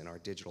often is in our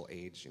digital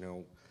age,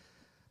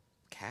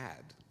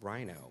 CAD,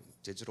 Rhino,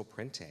 digital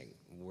printing,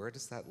 where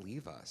does that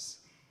leave us?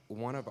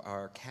 One of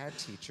our CAD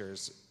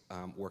teachers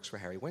works for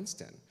Harry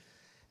Winston.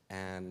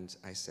 And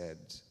I said,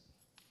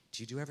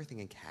 do you do everything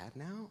in CAD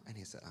now? And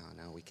he said, oh,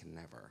 no, we can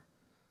never.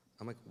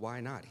 I'm like, why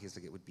not? He's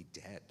like, it would be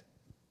dead.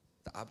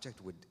 The object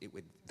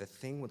the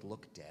thing would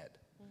look dead.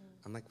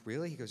 I'm like,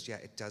 really? He goes, yeah,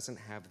 it doesn't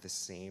have the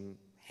same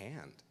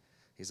hand.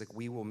 He's like,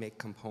 we will make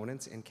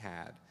components in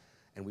CAD,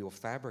 and we will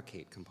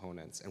fabricate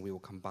components, and we will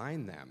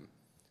combine them,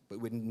 but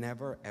we would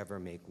never, ever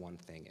make one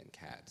thing in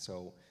CAD.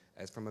 So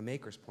as from a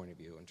maker's point of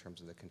view, in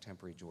terms of the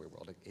contemporary jewelry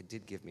world, it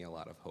did give me a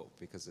lot of hope,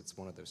 because it's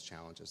one of those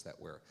challenges that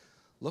we're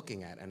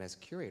looking at. And as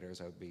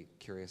curators, I would be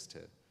curious to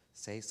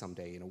say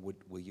someday,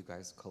 will you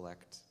guys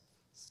collect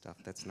stuff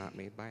that's not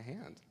made by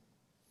hand?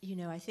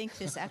 I think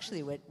this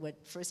actually,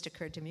 what first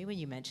occurred to me when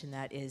you mentioned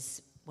that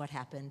is what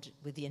happened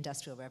with the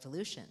Industrial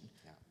Revolution.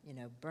 Yeah.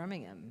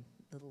 Birmingham,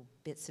 little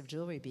bits of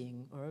jewelry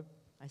being, or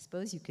I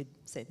suppose you could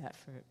say that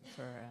for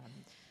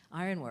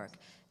ironwork.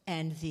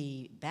 And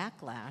the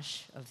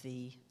backlash of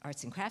the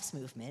arts and crafts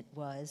movement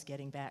was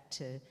getting back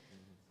to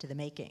the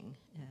making.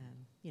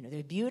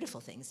 They're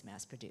beautiful things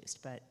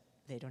mass-produced, but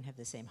they don't have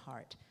the same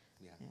heart.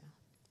 Yeah. Well,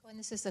 and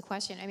this is the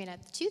question. I mean,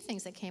 two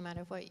things that came out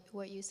of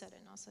what you said,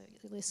 and also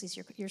Ulysses,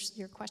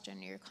 your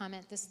question, your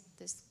comment, this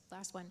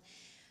last one.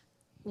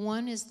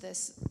 One is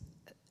this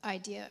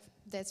idea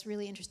that's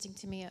really interesting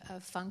to me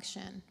of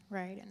function,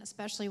 right? And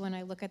especially when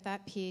I look at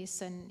that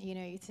piece, and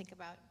you think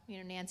about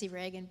Nancy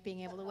Reagan being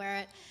able to wear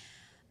it.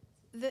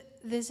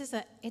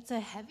 It's a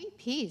heavy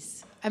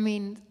piece. I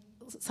mean,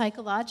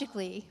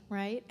 psychologically,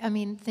 right? I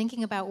mean,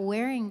 thinking about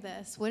wearing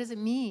this, what does it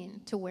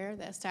mean to wear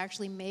this, to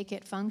actually make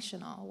it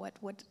functional?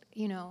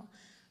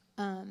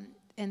 And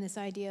this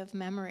idea of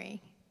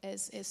memory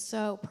is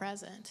so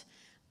present.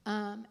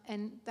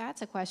 And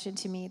that's a question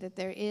to me, that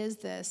there is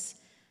this,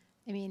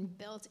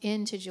 built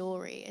into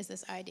jewelry is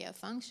this idea of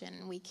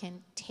function. We can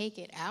take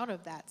it out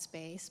of that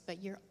space, but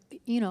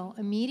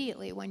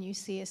immediately when you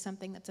see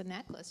something that's a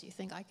necklace, you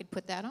think, I could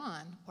put that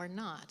on or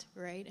not,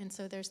 right? And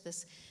so there's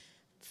this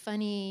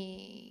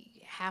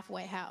funny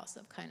halfway house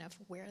of kind of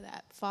where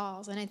that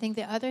falls. And I think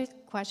the other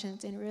question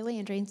that's really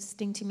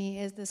interesting to me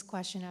is this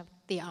question of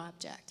the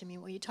object.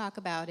 What you talk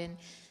about in,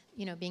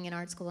 being in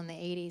art school in the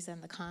 80s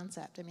and the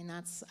concept,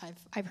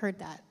 I've heard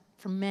that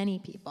from many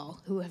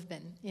people who have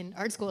been in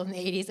art school in the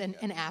 80s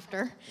and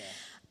after.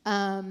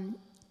 Yeah.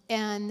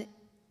 And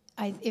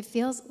it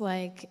feels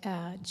like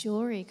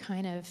jewelry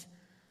kind of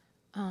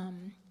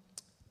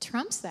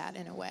trumps that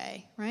in a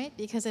way, right?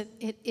 Because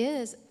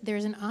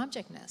there's an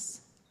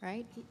objectness,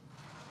 right?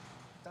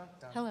 Dun,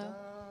 dun, hello.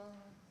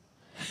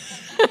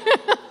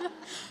 Dun.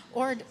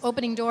 or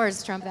opening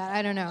doors trump that.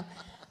 I don't know.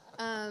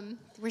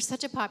 We're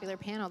such a popular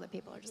panel that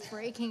people are just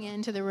breaking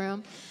into the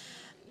room.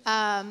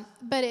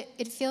 But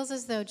it feels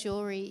as though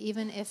jewelry,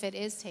 even if it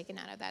is taken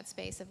out of that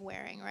space of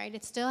wearing, right,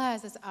 it still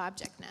has this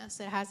objectness.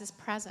 It has this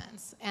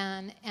presence,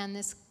 and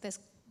this.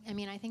 I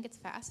mean, I think it's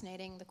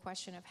fascinating, the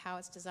question of how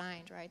it's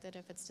designed, right? That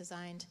if it's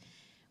designed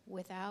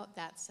without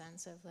that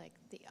sense of like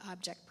the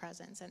object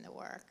presence in the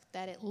work,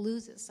 that it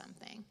loses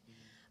something.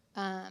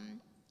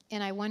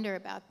 And I wonder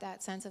about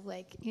that sense of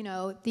like, you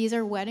know, these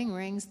are wedding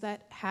rings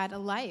that had a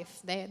life.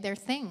 They're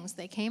things.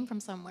 They came from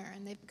somewhere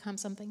and they've become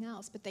something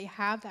else, but they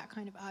have that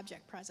kind of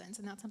object presence,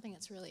 and that's something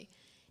that's really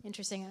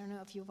interesting. I don't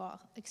know if you've all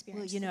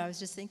experienced. Well, you know, I was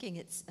just thinking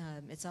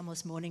it's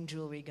almost morning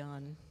jewelry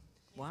gone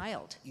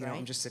wild, You right? know,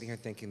 I'm just sitting here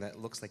thinking that it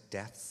looks like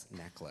Death's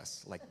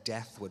necklace. Like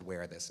Death would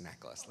wear this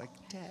necklace. Like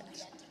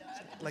Death.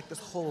 Like this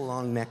whole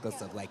long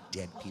necklace of like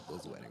dead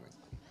people's wedding rings.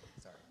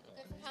 Sorry.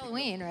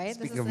 Halloween, right?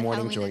 Speaking of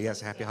morning jewelry,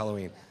 yes, happy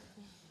Halloween.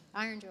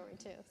 Iron jewelry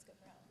too. It's good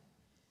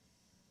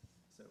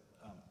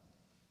for Halloween.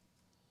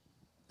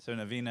 So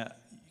Navina,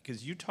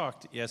 because you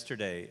talked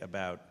yesterday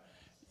about,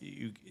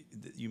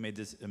 you made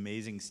this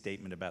amazing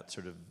statement about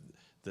sort of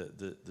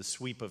the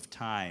sweep of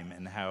time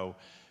and how,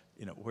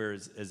 you know,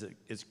 whereas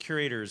as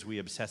curators we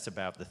obsess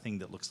about the thing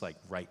that looks like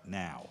right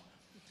now,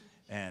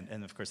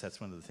 and of course that's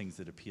one of the things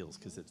that appeals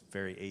because it's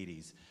very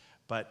 80s,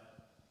 but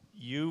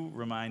you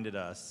reminded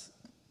us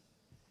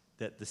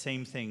that the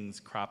same things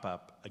crop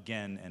up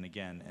again and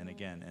again and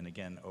again and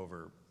again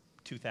over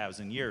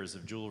 2,000 years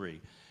of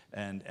jewelry,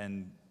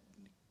 and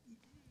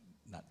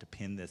not to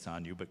pin this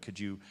on you, but could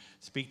you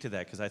speak to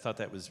that, because I thought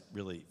that was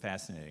really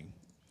fascinating.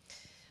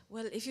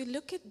 Well, if you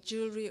look at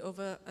jewelry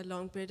over a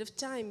long period of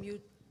time, you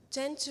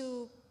tend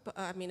to,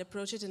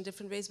 approach it in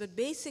different ways, but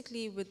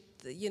basically with,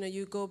 you know,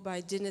 you go by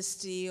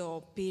dynasty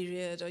or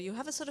period, or you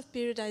have a sort of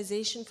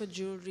periodization for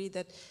jewelry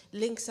that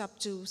links up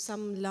to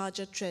some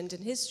larger trend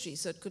in history.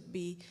 So it could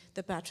be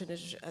the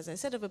patronage, as I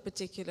said, of a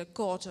particular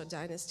court or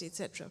dynasty,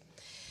 etc.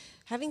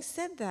 Having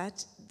said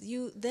that,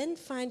 you then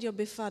find you're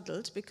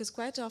befuddled because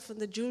quite often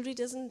the jewelry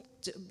doesn't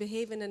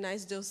behave in a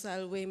nice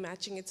docile way,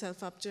 matching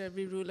itself up to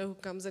every ruler who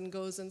comes and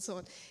goes and so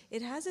on.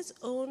 It has its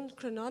own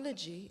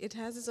chronology.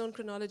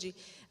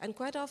 And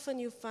quite often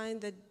you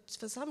find that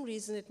for some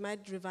reason it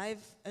might revive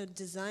a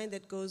design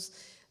that goes,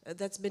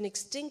 that's been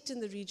extinct in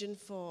the region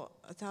for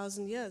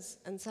 1,000 years,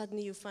 and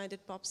suddenly you find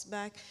it pops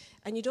back,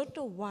 and you don't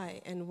know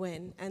why and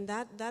when. And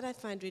that I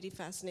find really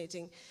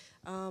fascinating.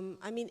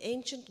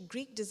 Ancient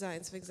Greek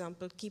designs, for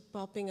example, keep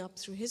popping up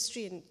through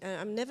history, and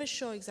I'm never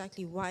sure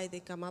exactly why they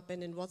come up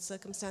and in what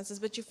circumstances,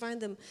 but you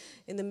find them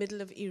in the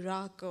middle of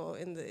Iraq or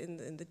in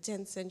the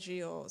 10th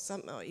century or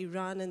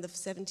Iran in the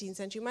 17th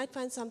century. You might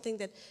find something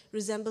that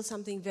resembles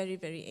something very,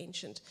 very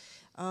ancient.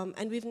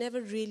 And we've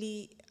never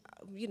really,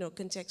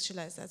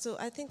 contextualized that. So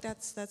I think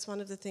that's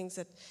one of the things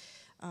that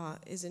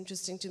is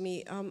interesting to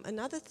me.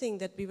 Another thing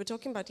that we were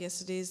talking about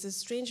yesterday is the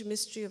strange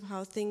mystery of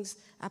how things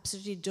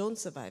absolutely don't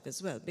survive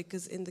as well.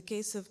 Because in the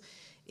case of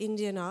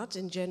Indian art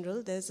in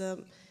general, there's a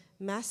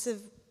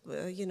massive,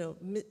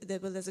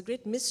 there's a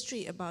great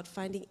mystery about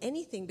finding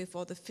anything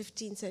before the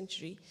 15th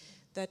century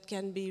that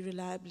can be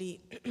reliably,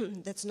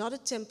 that's not a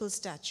temple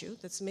statue,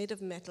 that's made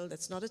of metal,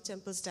 that's not a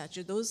temple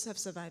statue. Those have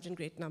survived in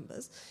great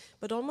numbers.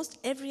 But almost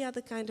every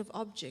other kind of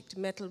object,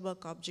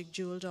 metalwork object,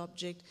 jeweled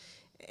object,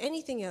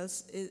 anything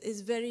else is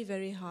very,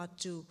 very hard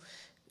to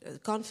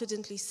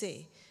confidently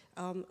say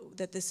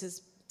that this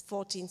is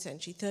 14th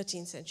century,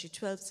 13th century,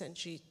 12th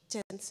century,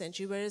 10th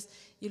century, whereas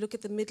you look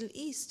at the Middle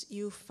East,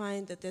 you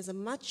find that there's a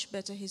much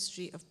better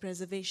history of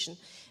preservation.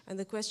 And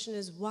the question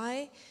is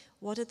why?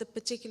 What are the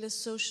particular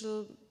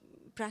social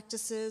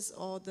practices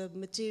or the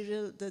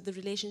material, the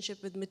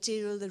relationship with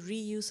material, the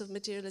reuse of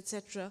material,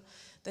 etc.,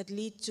 that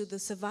lead to the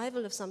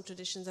survival of some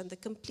traditions and the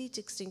complete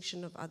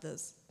extinction of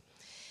others?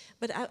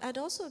 But I'd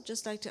also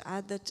just like to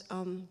add that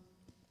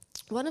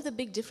one of the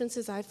big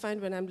differences I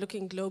find when I'm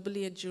looking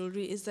globally at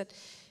jewelry is that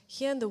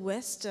here in the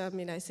West,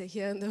 I say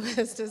here in the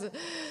West as a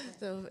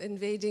sort of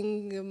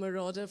invading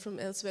marauder from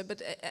elsewhere,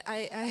 but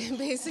I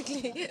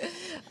basically,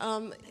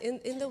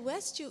 in the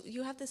West,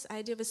 you have this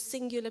idea of a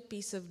singular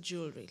piece of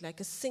jewelry, like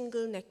a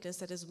single necklace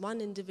that is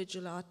one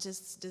individual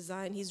artist's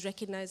design. He's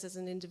recognized as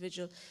an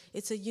individual.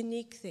 It's a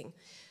unique thing.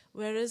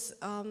 Whereas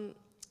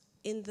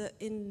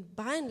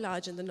by and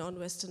large in the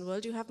non-Western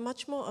world, you have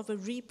much more of a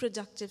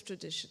reproductive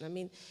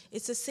tradition.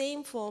 It's the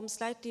same form,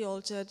 slightly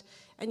altered,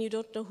 and you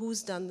don't know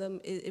who's done them.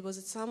 Was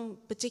it some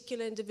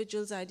particular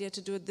individual's idea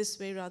to do it this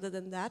way rather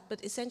than that?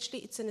 But essentially,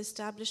 it's an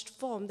established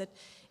form that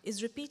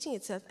is repeating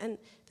itself. And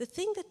the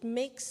thing that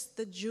makes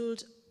the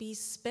jeweled piece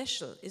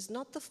special is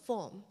not the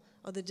form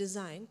or the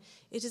design.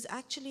 It is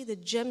actually the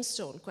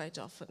gemstone, quite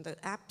often, the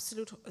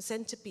absolute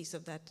centerpiece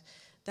of that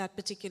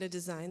particular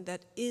design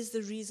that is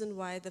the reason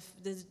why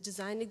the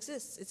design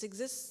exists. It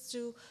exists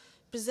to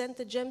present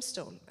the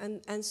gemstone.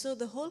 And so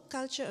the whole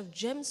culture of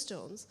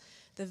gemstones,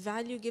 the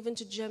value given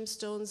to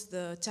gemstones,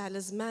 the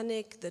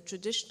talismanic, the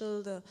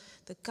traditional, the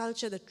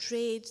culture, the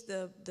trade,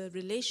 the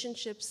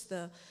relationships,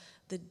 the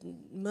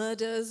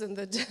murders and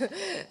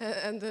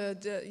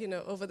the you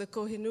know, over the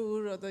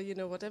Kohinoor or the, you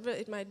know, whatever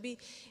it might be,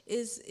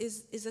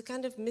 is a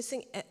kind of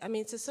missing. I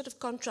mean, it's a sort of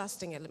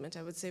contrasting element,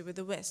 I would say, with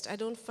the West. I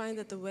don't find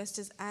that the West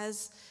is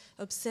as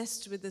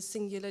obsessed with the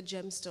singular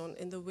gemstone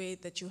in the way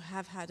that you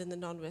have had in the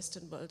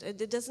non-Western world.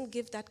 It doesn't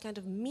give that kind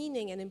of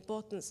meaning and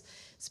importance,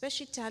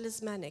 especially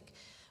talismanic,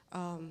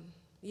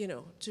 you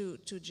know, to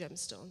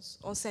gemstones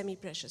or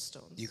semi-precious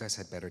stones. You guys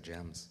had better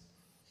gems.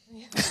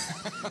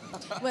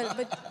 Well,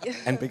 but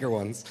and bigger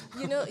ones.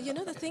 you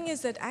know, the thing is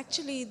that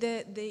actually,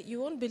 you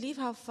won't believe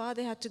how far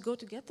they had to go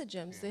to get the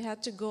gems. They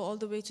had to go all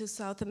the way to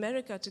South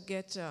America to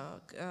get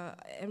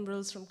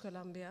emeralds from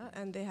Colombia,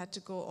 and they had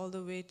to go all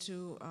the way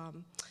to,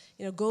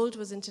 you know, gold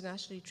was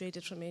internationally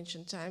traded from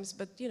ancient times,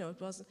 but you know, it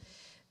wasn't.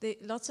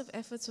 Lots of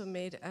efforts were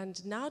made,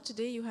 and now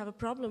today you have a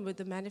problem with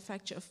the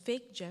manufacture of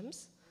fake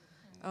gems.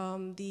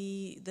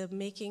 The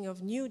making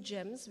of new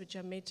gems, which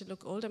are made to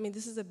look old. I mean,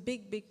 this is a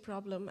big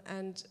problem.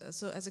 And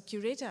so as a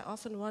curator, I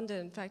often wonder,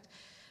 in fact,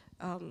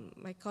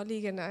 my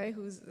colleague and I,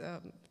 who's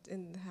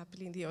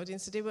happily in the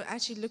audience today, were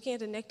actually looking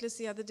at a necklace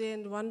the other day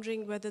and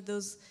wondering whether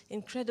those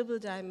incredible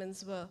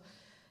diamonds were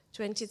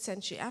 20th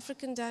century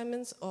African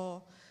diamonds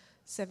or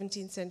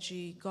 17th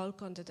century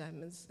Golconda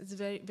diamonds. It's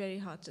very, very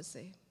hard to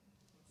say.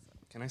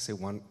 Can I say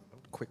one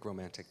quick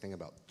romantic thing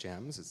about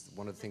gems? It's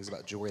one of the things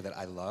about jewelry that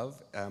I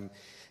love,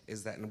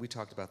 is that, and we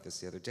talked about this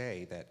the other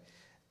day, that,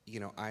 you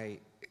know, I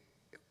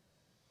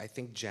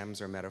think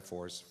gems are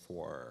metaphors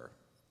for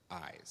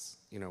eyes.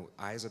 You know,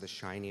 eyes are the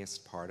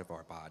shiniest part of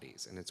our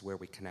bodies, and it's where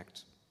we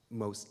connect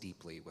most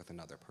deeply with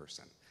another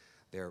person.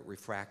 They're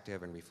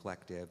refractive and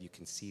reflective, you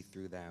can see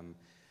through them,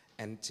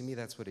 and to me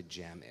that's what a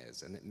gem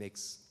is, and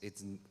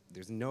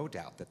there's no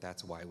doubt that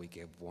that's why we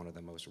give one of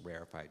the most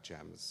rarefied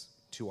gems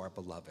to our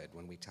beloved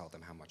when we tell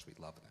them how much we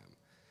love them.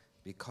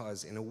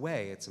 Because in a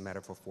way, it's a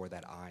metaphor for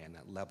that eye and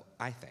that level,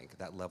 I think,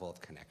 that level of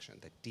connection,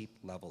 that deep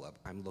level of,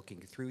 I'm looking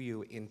through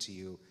you, into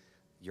you,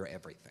 you're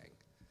everything.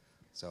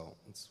 So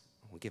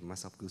I'm giving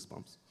myself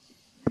goosebumps.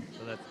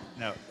 So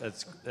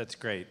that's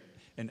great.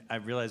 And I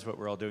realize what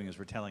we're all doing is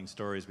we're telling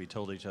stories we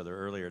told each other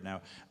earlier.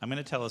 Now, I'm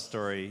going to tell a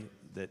story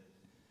that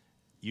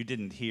you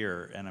didn't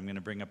hear, and I'm going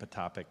to bring up a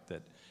topic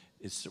that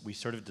we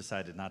sort of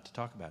decided not to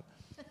talk about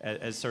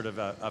as sort of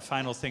a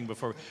final thing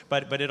before.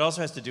 But it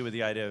also has to do with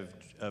the idea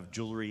of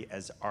jewelry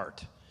as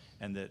art,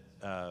 and that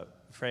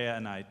Freyja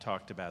and I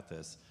talked about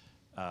this.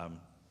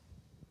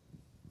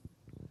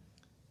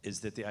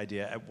 Is that the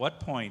idea? At what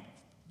point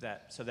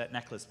that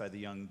necklace by the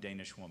young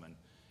Danish woman?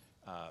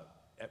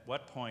 At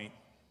what point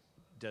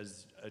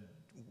does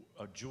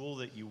a jewel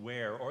that you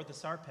wear, or the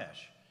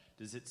sarpesh,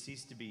 does it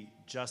cease to be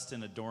just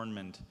an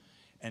adornment,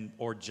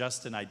 or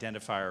just an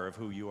identifier of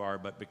who you are,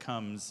 but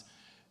becomes?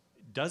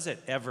 Does it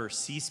ever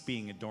cease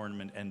being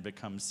adornment and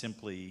become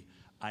simply,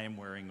 I am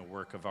wearing a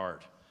work of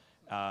art?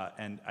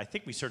 And I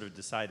think we sort of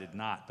decided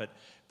not,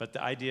 but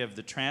the idea of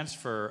the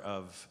transfer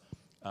of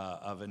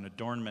an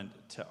adornment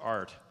to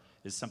art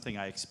is something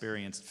I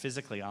experienced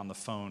physically on the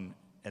phone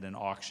at an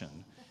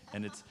auction,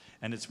 and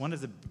it's one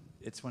of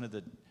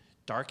the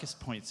darkest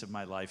points of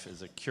my life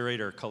as a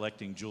curator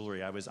collecting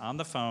jewelry. I was on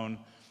the phone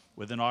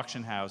with an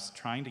auction house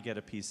trying to get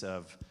a piece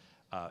of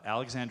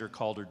Alexander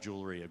Calder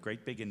jewelry, a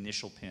great big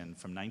initial pin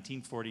from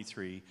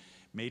 1943,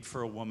 made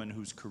for a woman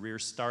whose career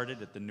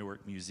started at the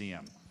Newark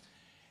Museum.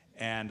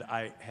 And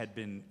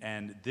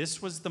and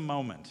this was the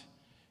moment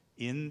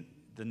in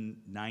the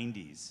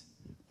 90s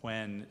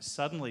when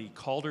suddenly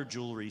Calder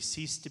jewelry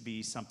ceased to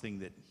be something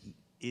that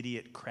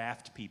idiot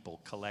craft people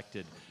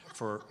collected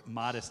for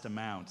modest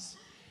amounts.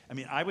 I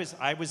mean, I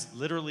was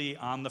literally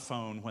on the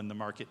phone when the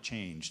market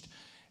changed,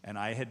 and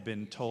I had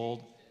been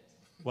told.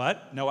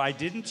 What? No, I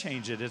didn't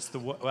change it.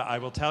 I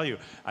will tell you.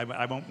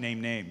 I won't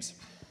name names.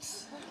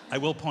 I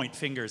will point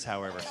fingers,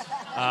 however.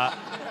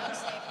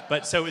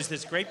 But so it was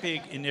this great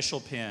big initial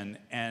pin,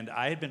 and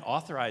I had been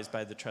authorized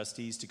by the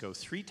trustees to go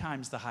 3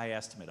 times the high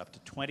estimate, up to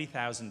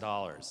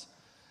 $20,000.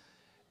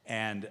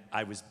 And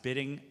I was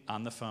bidding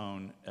on the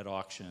phone at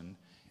auction,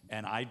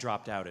 and I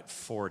dropped out at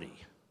 40,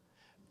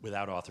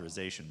 without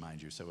authorization,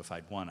 mind you. So if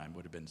I'd won, I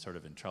would have been sort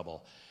of in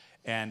trouble.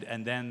 And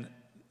then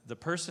the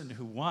person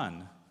who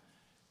won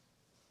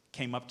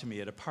came up to me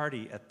at a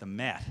party at the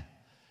Met,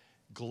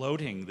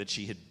 gloating that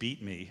she had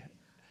beat me,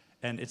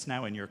 and it's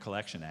now in your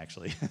collection,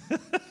 actually.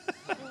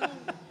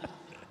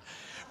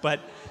 But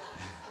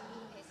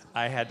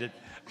I had to,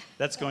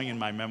 that's going in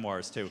my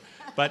memoirs too.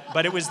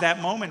 But it was that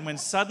moment when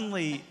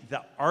suddenly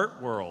the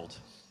art world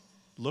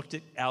looked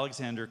at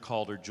Alexander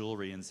Calder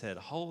jewelry and said,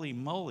 holy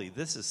moly,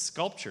 this is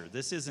sculpture.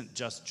 This isn't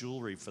just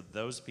jewelry for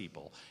those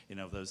people, you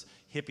know, those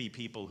hippie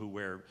people who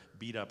wear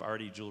beat up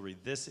arty jewelry.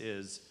 This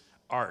is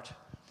art.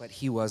 But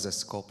he was a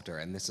sculptor,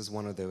 and this is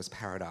one of those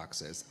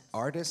paradoxes.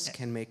 Artists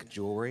can make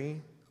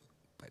jewelry,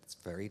 but it's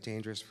very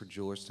dangerous for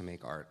jewelers to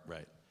make art.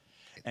 Right.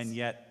 And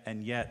yet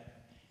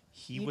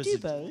he You was do a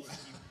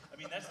both. I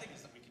mean, that's the thing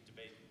is that we could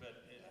debate, but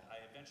I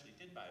eventually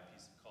did buy a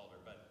piece of Calder,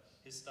 but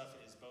his stuff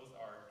is both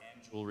art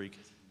and jewelry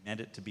because he meant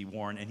it to be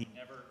worn, and he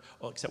never,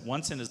 well, except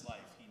once in his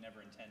life, he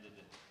never intended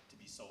it to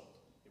be sold.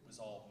 It was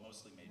all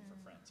mostly made for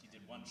friends. He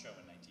did one show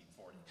in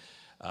 1940.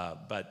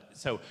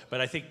 So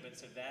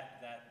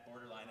that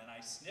borderline, and I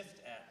sniffed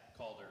at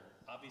Calder,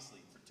 obviously,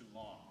 for too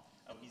long.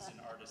 Oh, he's an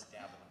artist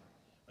dabbling.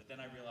 But then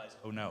I realized,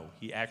 oh no,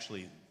 he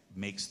actually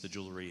makes the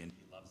jewelry and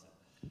he loves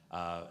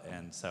it.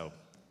 And so,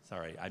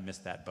 sorry, I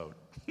missed that boat.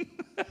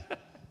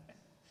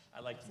 I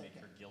like to make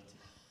her guilty.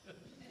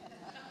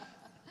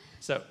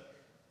 So,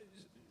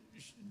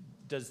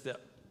 does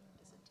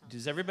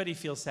everybody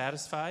feel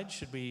satisfied?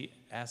 Should we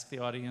ask the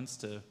audience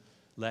to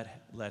let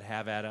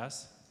have at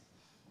us?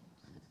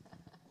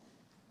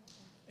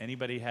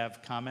 Anybody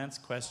have comments,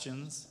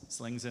 questions,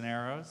 slings and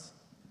arrows?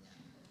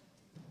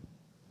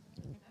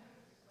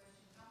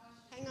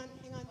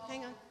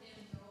 Hang on.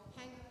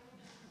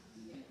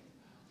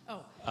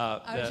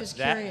 Oh, I was just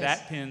that, curious.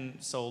 that pin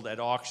sold at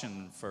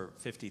auction for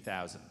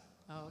 $50,000.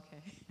 Oh,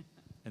 okay.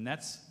 And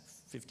that's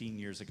 15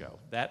 years ago.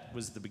 That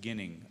was the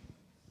beginning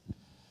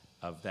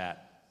of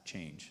that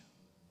change.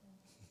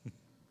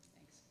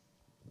 Thanks.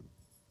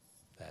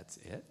 That's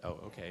it? Oh,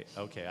 okay.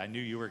 Okay, I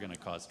knew you were going to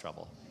cause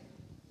trouble.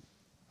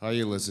 Hi,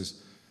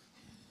 Ulysses.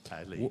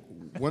 Hi, Lee.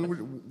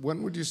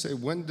 When would you say,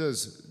 when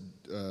does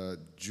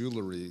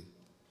jewelry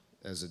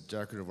as a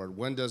decorative art,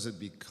 when does it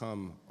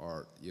become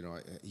art? You know,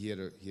 he had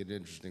an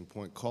interesting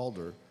point.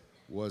 Calder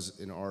was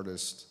an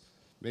artist.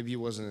 Maybe he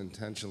wasn't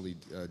intentionally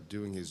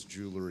doing his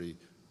jewelry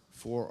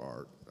for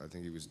art. I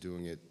think he was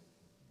doing it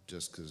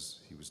just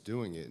because he was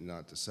doing it and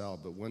not to sell.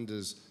 But when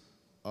does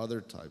other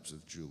types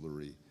of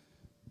jewelry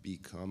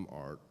become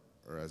art?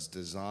 Or as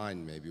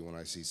design, maybe when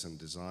I see some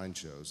design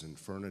shows in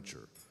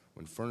furniture,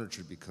 when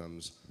furniture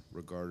becomes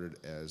regarded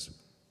as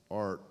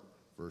art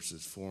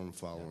versus form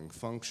following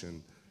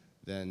function,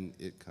 then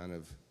it kind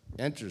of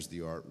enters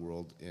the art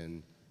world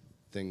and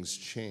things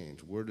change.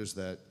 Where does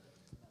that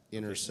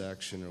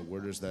intersection, or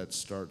where does that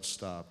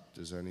stop?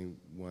 Does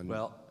anyone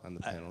on the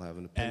panel have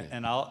an opinion?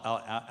 And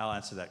I'll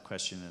answer that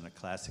question in a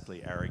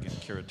classically arrogant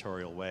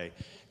curatorial way,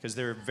 because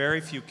there are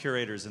very few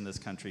curators in this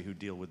country who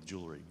deal with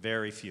jewelry,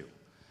 very few.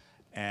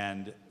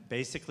 And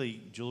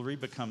basically, jewelry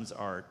becomes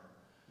art,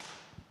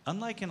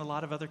 unlike in a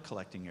lot of other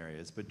collecting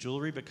areas, but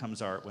jewelry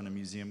becomes art when a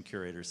museum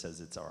curator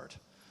says it's art.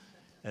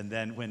 And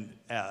then when,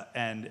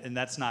 and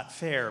that's not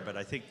fair, but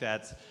I think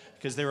that's,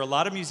 because there are a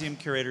lot of museum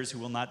curators who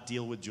will not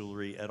deal with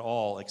jewelry at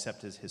all,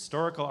 except as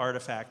historical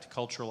artifact,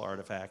 cultural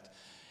artifact.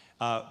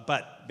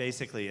 But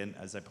basically, and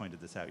as I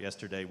pointed this out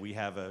yesterday, we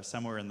have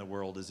somewhere in the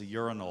world is a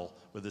urinal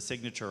with a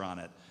signature on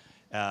it.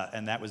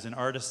 And that was an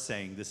artist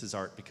saying, this is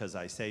art because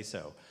I say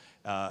so.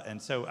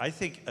 And so I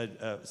think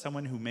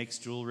someone who makes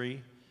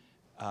jewelry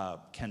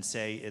can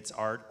say it's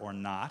art or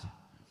not.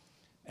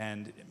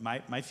 And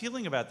my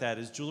feeling about that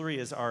is jewelry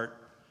is art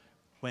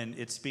when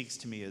it speaks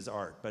to me as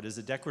art. But as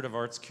a decorative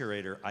arts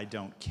curator, I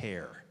don't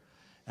care.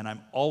 And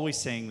I'm always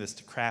saying this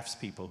to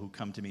craftspeople who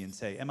come to me and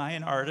say, am I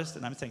an artist?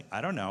 And I'm saying,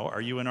 I don't know. Are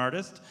you an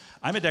artist?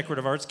 I'm a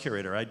decorative arts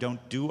curator. I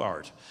don't do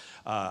art.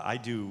 I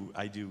do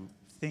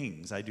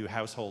things. I do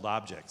household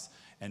objects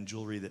and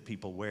jewelry that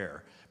people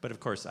wear. But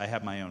of course, I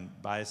have my own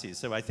biases.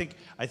 So I think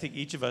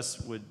each of us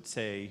would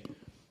say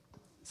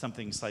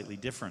something slightly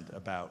different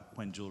about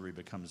when jewelry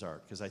becomes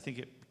art, because I think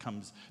it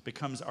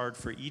becomes art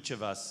for each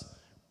of us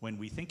when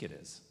we think it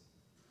is.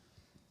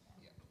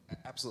 Yeah,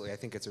 absolutely. I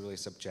think it's a really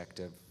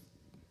subjective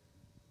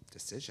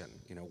decision.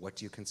 You know, what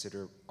do you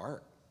consider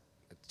art?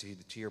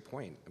 To your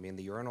point, I mean,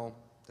 the urinal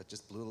that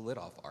just blew the lid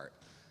off art,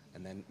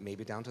 and then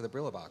maybe down to the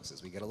Brillo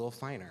boxes, we get a little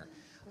finer.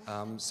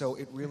 So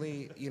it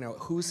really, you know,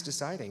 who's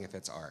deciding if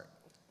it's art?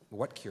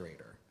 What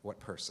curator? What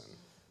person?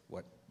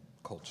 What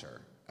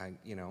culture?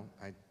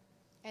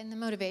 And the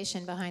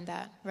motivation behind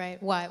that, right?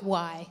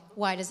 Why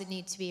does it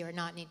need to be or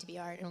not need to be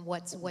art, and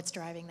what's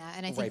driving that?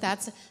 And I think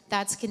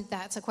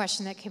that's a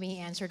question that can be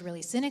answered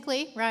really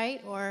cynically, right?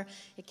 Or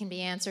it can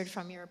be answered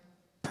from your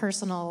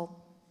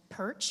personal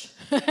perch.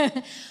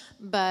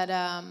 But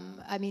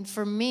I mean,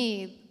 for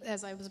me,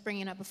 as I was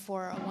bringing up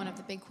before, one of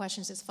the big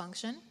questions is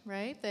function,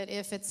 right? That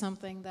if it's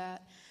something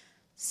that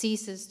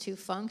ceases to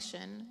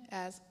function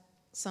as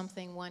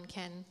something one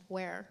can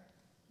wear,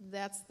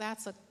 that's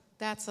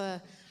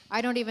a I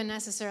don't even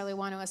necessarily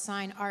want to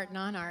assign art,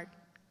 non-art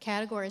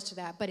categories to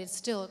that, but it's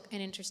still an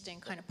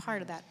interesting kind of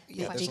part of that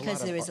question.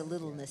 Because there is a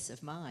littleness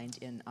of mind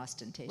in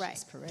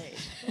ostentatious parade.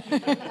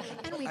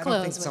 And we I close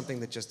don't think with, something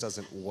that just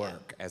doesn't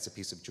work as a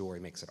piece of jewelry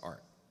makes it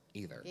art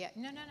either. Yeah,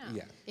 no.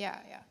 Yeah. Yeah.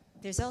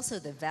 There's also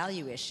the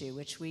value issue,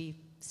 which we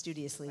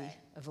studiously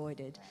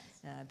avoided,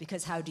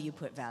 because how do you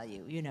put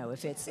value? You know,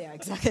 if it's,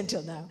 exactly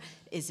until now,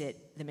 is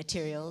it the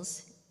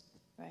materials?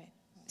 Right.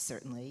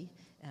 Certainly.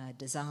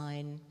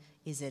 Design.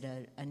 Is it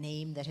a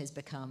name that has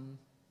become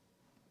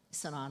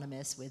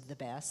synonymous with the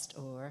best,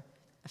 or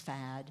a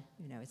fad?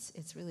 You know,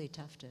 it's really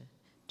tough to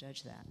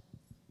judge that.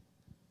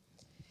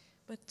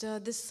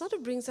 But this sort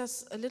of brings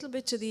us a little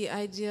bit to the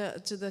idea,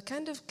 to the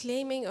kind of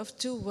claiming of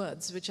two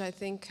words, which I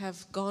think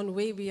have gone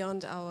way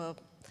beyond our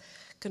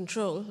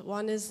control.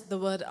 One is the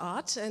word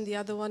art, and the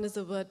other one is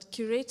the word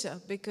curator,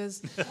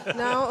 because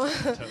now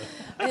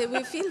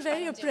we feel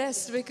very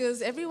oppressed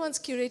because everyone's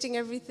curating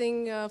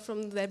everything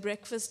from their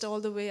breakfast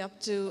all the way up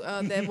to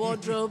their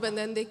wardrobe, and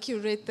then they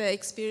curate their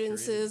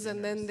experiences,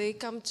 and then they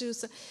come to...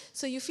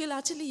 So you feel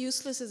utterly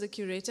useless as a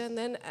curator, and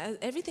then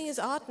everything is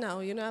art now,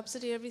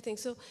 absolutely everything.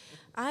 So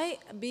I,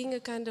 being a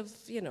kind of,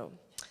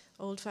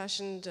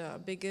 old-fashioned,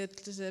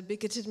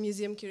 bigoted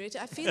museum curator,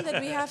 I feel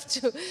that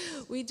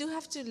we do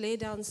have to lay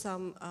down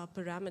some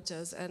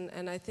parameters,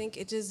 and I think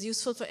it is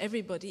useful for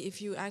everybody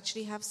if you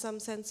actually have some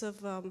sense of,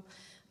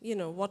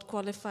 what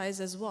qualifies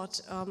as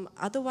what.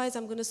 Otherwise,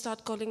 I'm going to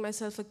start calling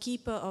myself a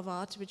keeper of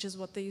art, which is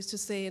what they used to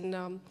say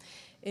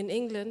in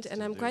England,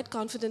 and I'm quite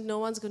confident no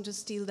one's going to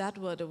steal that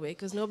word away,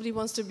 because nobody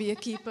wants to be a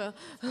keeper.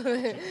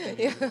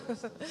 Yeah.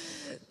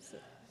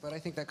 But I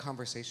think that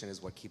conversation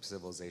is what keeps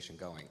civilization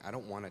going. I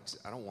don't want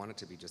it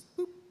to be just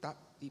boop, that,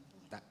 beep,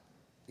 that.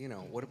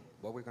 What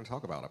are we going to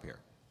talk about up here?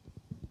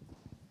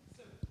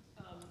 So,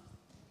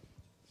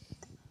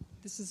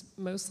 this is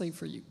mostly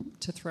for you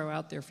to throw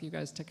out there for you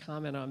guys to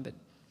comment on, but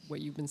what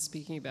you've been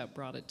speaking about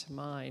brought it to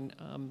mind.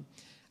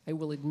 I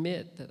will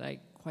admit that I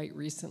quite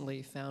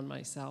recently found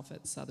myself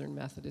at Southern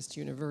Methodist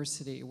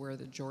University, where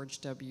the George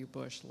W.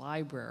 Bush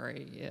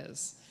Library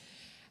is.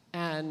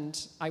 And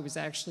I was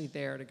actually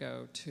there to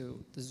go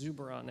to the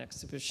Zuberon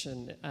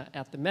exhibition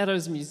at the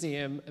Meadows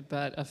Museum,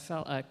 but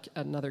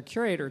another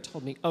curator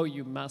told me, oh,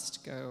 you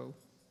must go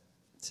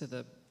to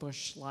the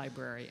Bush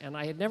Library. And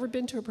I had never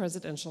been to a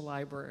presidential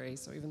library,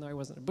 so even though I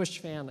wasn't a Bush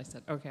fan, I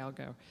said, okay, I'll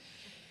go.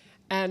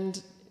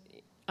 And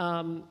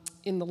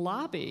in the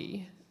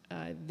lobby,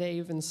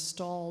 they've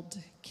installed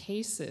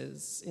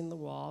cases in the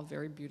wall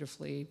very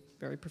beautifully,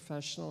 very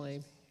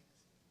professionally,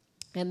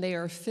 and they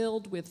are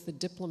filled with the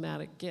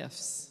diplomatic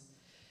gifts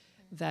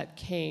that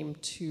came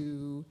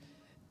to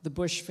the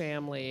Bush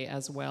family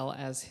as well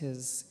as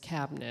his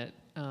cabinet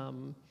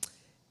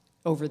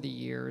over the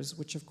years,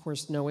 which of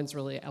course no one's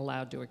really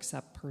allowed to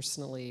accept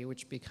personally,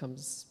 which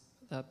becomes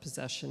the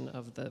possession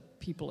of the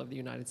people of the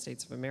United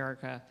States of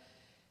America.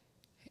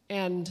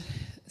 And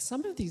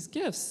some of these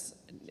gifts,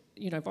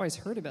 I've always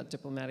heard about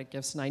diplomatic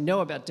gifts, and I know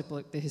about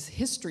his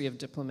history of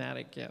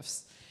diplomatic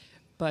gifts,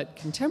 but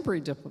contemporary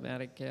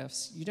diplomatic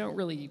gifts, you don't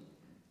really,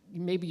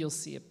 maybe you'll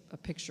see a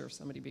picture of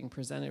somebody being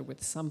presented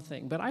with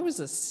something, but I was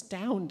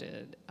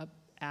astounded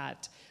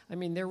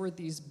there were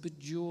these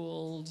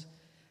bejeweled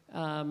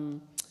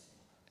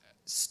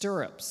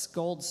stirrups,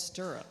 gold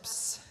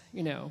stirrups,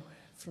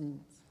 from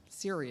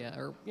Syria,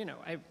 or,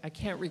 I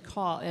can't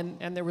recall,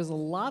 and there was a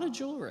lot of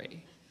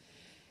jewelry.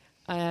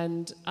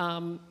 And,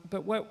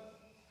 but what,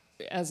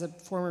 as a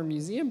former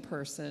museum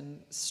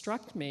person,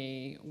 struck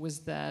me was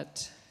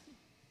that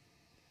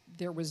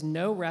there was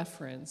no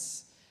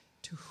reference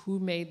to who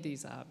made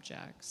these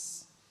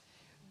objects.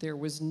 There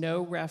was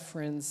no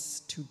reference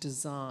to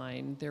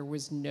design. There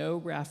was no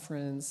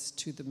reference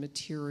to the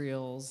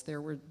materials.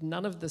 There were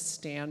none of the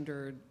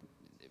standard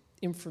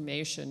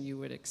information you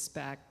would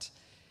expect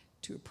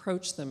to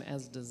approach them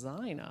as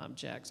design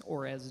objects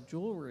or as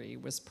jewelry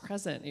was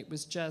present. It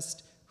was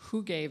just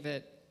who gave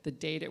it, the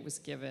date it was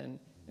given,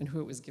 and who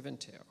it was given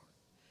to.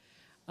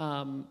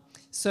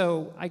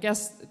 So I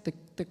guess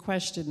the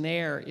question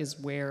there is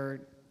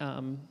where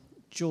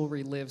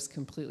jewelry lives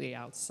completely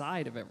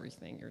outside of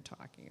everything you're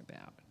talking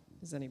about.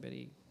 Is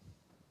anybody?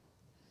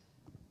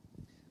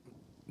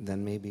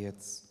 Then maybe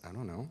it's, I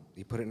don't know,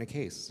 you put it in a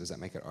case. Does that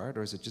make it art,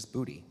 or is it just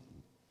booty?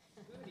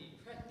 Booty,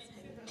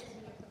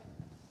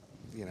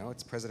 right.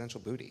 It's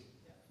presidential booty.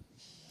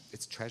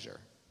 It's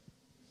treasure.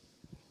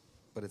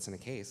 But it's in a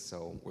case,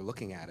 so we're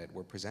looking at it,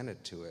 we're presented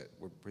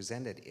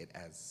it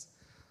as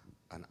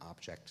an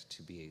object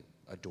to be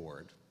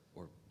adored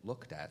or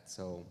looked at,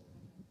 so...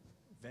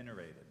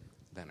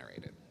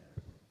 Venerated.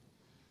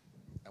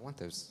 I want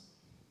those.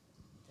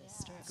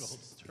 Gold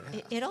stirrups.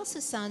 It also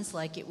sounds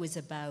like it was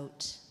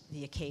about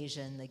the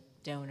occasion, the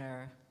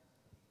donor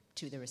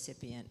to the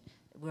recipient.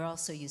 We're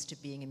also used to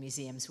being in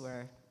museums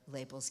where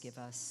labels give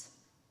us,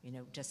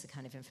 just the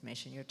kind of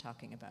information you're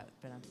talking about.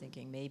 But I'm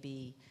thinking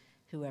maybe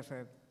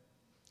whoever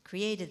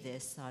created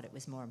this thought it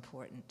was more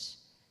important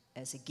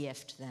as a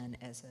gift than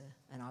as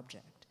an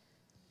object.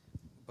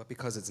 But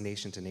because it's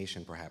nation to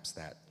nation, perhaps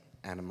that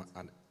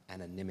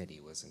anonymity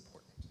was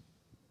important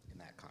in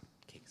that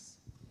case.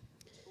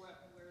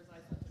 Whereas I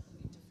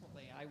thought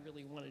differently. I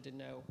really wanted to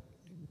know,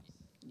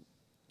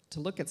 to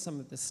look at some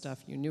of this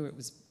stuff, you knew it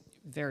was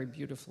very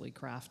beautifully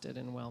crafted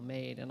and well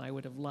made, and I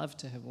would have loved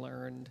to have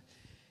learned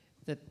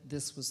that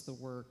this was the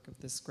work of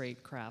this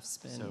great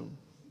craftsman.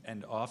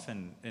 And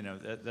often,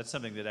 that's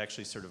something that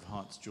actually sort of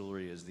haunts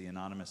jewelry, is the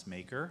anonymous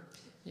maker.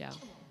 Yeah.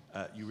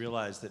 You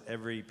realize that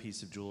every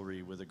piece of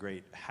jewelry with a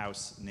great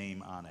house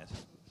name on it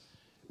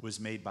was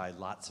made by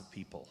lots of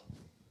people,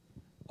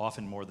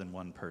 often more than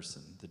one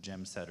person, the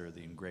gem setter,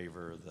 the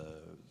engraver,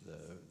 the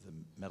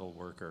metal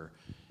worker,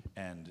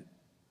 and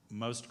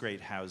most great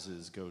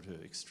houses go to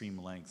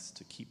extreme lengths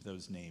to keep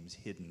those names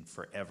hidden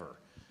forever.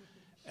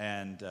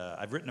 And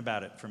I've written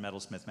about it for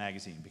Metalsmith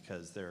magazine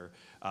because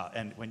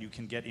and when you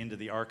can get into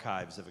the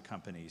archives of a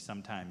company,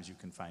 sometimes you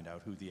can find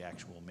out who the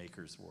actual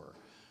makers were.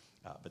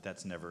 But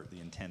that's never the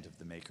intent of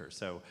the maker.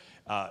 So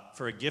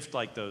for a gift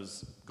like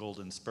those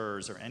golden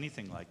spurs or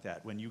anything like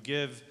that, when you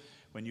give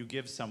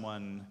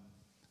someone,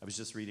 I was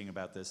just reading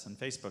about this on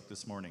Facebook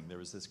this morning, there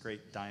was this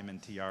great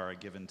diamond tiara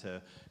given to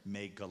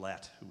May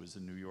Gillette, who was a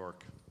New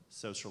York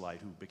socialite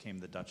who became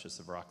the Duchess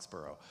of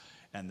Roxborough.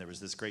 And there was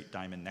this great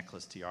diamond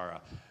necklace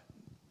tiara.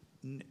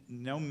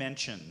 No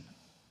mention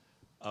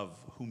of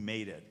who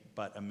made it,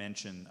 but a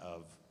mention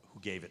of who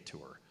gave it to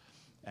her.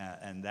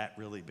 And that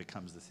really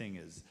becomes the thing,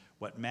 is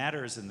what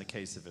matters in the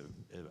case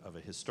of a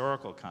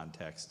historical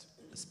context,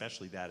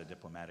 especially that a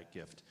diplomatic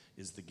gift,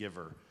 is the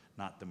giver,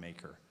 not the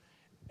maker.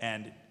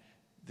 And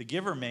the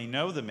giver may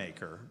know the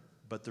maker,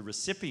 but the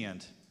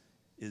recipient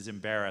is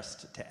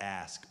embarrassed to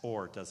ask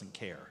or doesn't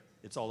care.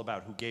 It's all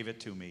about who gave it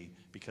to me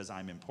because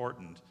I'm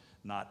important,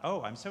 not,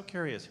 oh, I'm so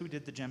curious, who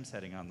did the gem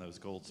setting on those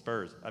gold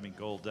stirrups?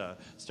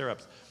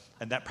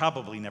 And that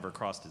probably never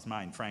crossed his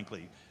mind,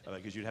 frankly,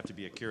 because you'd have to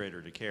be a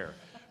curator to care.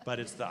 But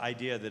it's the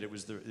idea that it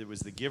was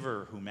the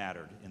giver who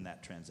mattered in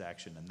that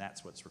transaction, and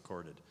that's what's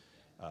recorded.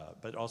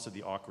 But also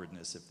the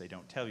awkwardness, if they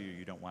don't tell you,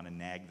 you don't want to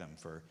nag them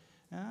for,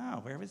 oh,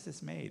 where was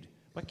this made?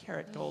 What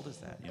carat gold is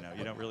that? You know,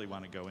 you don't really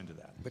want to go into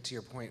that. But to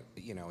your point,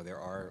 you know, there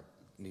are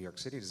New York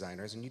City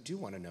designers, and you do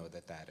want to know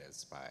that that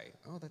is by,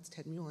 oh, that's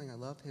Ted Muelling, I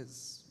love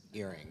his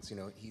earrings. You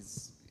know,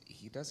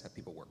 he does have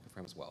people work for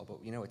him as well,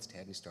 but you know, it's Ted,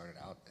 and he started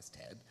out as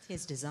Ted.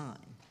 His design.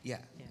 Yeah.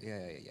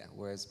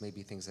 Whereas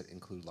maybe things that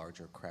include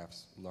larger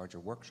crafts, larger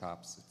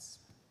workshops, it's,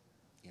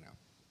 you know,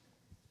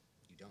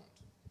 you don't.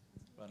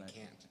 But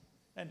you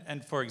can't.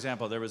 And for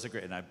example, there was a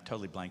great, and I've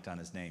totally blanked on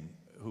his name,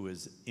 who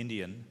was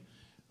Indian,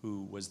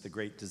 who was the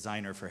great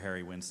designer for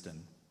Harry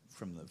Winston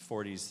from the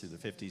 40s through the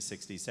 50s,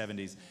 60s,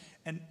 70s.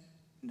 And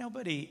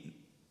nobody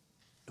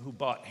who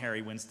bought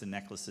Harry Winston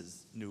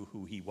necklaces knew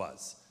who he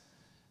was.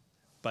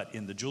 But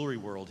in the jewelry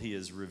world, he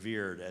is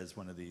revered as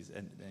one of these.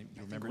 And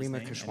you remember his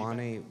name? Rima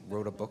Kashwani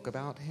wrote a book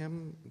about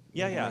him.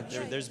 Yeah.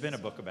 There's been a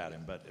book about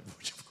him, but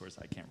which of course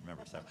I can't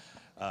remember.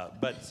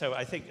 So,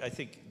 I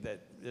think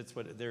that that's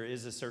what there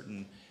is a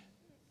certain.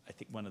 I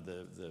think one of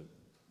the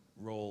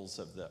roles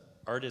of the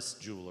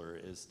artist jeweler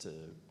is to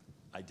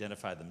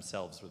identify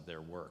themselves with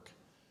their work,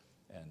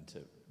 and to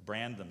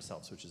brand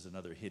themselves, which is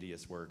another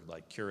hideous word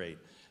like curate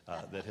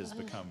that has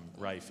become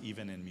rife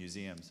even in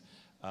museums.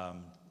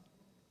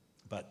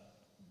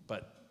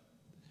 But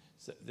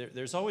so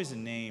there's always a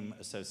name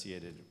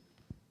associated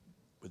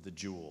with the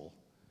jewel,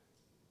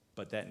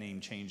 but that name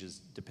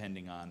changes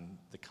depending on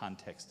the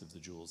context of the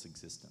jewel's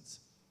existence.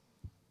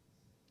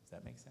 Does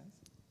that make sense?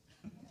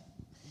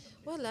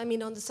 Well, I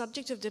mean, on the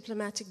subject of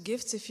diplomatic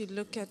gifts, if you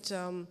look at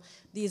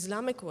the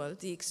Islamic world,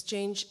 the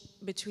exchange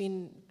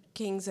between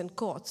kings and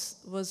courts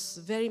was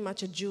very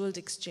much a jeweled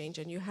exchange,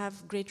 and you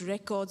have great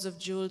records of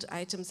jeweled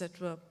items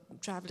that were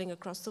traveling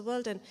across the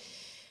world.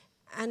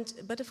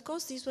 But of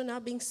course, these were now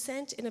being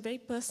sent in a very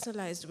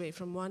personalized way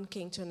from one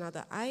king to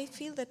another. I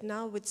feel that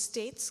now with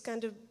states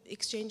kind of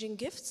exchanging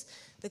gifts,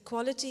 the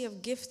quality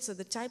of gifts or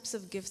the types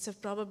of gifts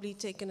have probably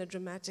taken a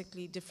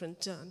dramatically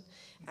different turn.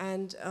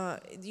 And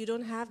you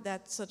don't have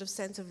that sort of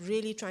sense of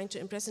really trying to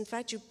impress. In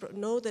fact, you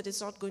know that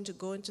it's not going to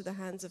go into the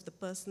hands of the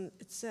person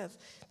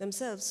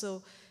themselves.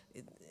 So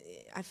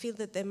I feel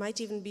that there might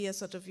even be a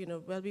sort of,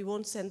 well, we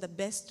won't send the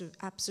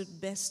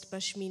absolute best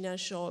pashmina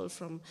shawl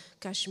from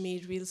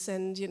Kashmir. We'll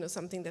send,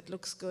 something that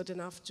looks good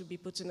enough to be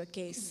put in a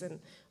case and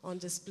on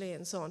display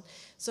and so on.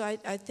 So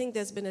I think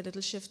there's been a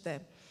little shift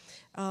there.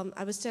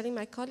 I was telling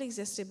my colleagues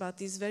yesterday about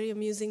these very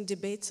amusing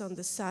debates on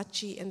the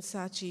Saatchi and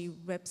Saatchi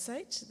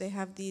website. They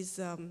have these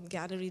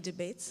gallery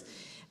debates.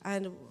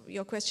 And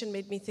your question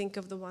made me think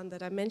of the one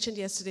that I mentioned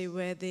yesterday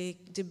where they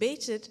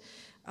debated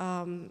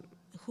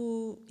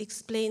who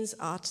explains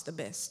art the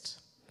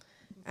best.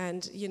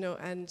 And,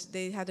 and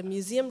they had a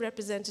museum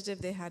representative,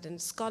 they had a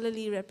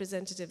scholarly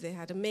representative, they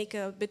had a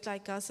maker, a bit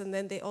like us, and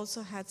then they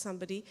also had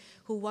somebody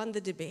who won the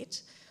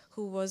debate,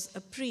 who was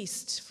a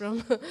priest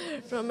from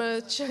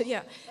a church.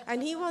 Yeah.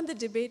 And he won the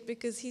debate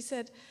because he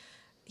said,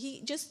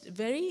 he just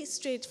very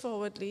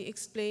straightforwardly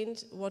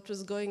explained what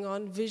was going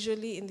on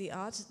visually in the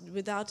art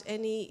without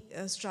any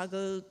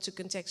struggle to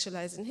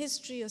contextualize in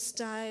history or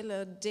style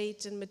or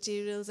date and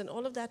materials, and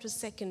all of that was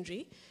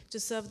secondary to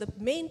serve the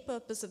main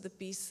purpose of the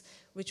piece,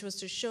 which was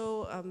to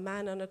show a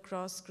man on a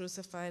cross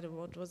crucified and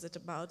what was it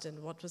about and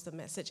what was the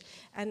message.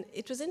 And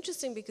it was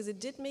interesting because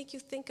it did make you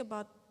think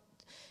about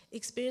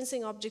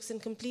experiencing objects in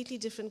completely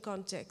different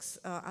contexts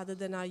other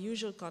than our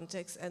usual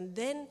context, and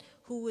then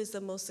who is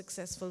the most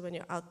successful when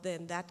you're out there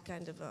in that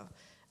kind of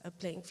a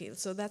playing field.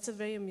 So that's a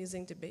very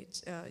amusing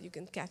debate. You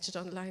can catch it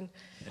online.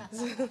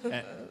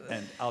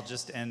 And I'll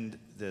just end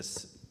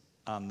this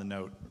on the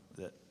note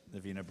that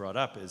Navina brought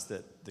up, is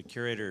that the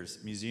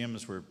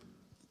museums were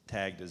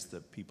tagged as the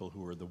people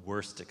who are the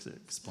worst at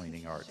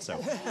explaining art.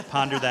 So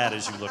ponder that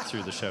as you look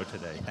through the show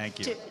today. Thank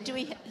you.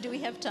 Do we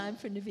have time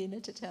for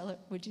Navina to tell her?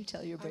 Would you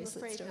tell your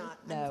bracelet afraid story?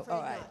 not. No. I'm afraid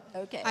All right.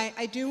 not. Okay.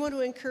 I do want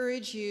to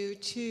encourage you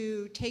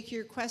to take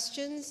your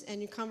questions and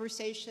your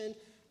conversation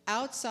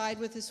outside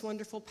with this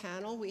wonderful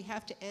panel. We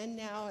have to end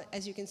now.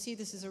 As you can see,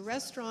 this is a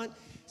restaurant,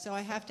 so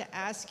I have to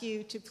ask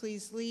you to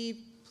please leave.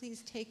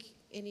 Please take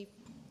any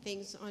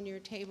things on your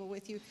table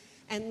with you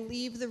and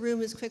leave the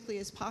room as quickly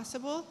as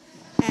possible,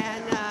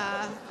 and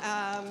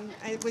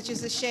which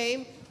is a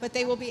shame, but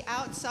they will be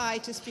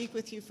outside to speak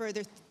with you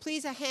further.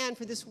 Please, a hand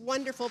for this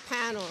wonderful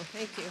panel.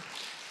 Thank you.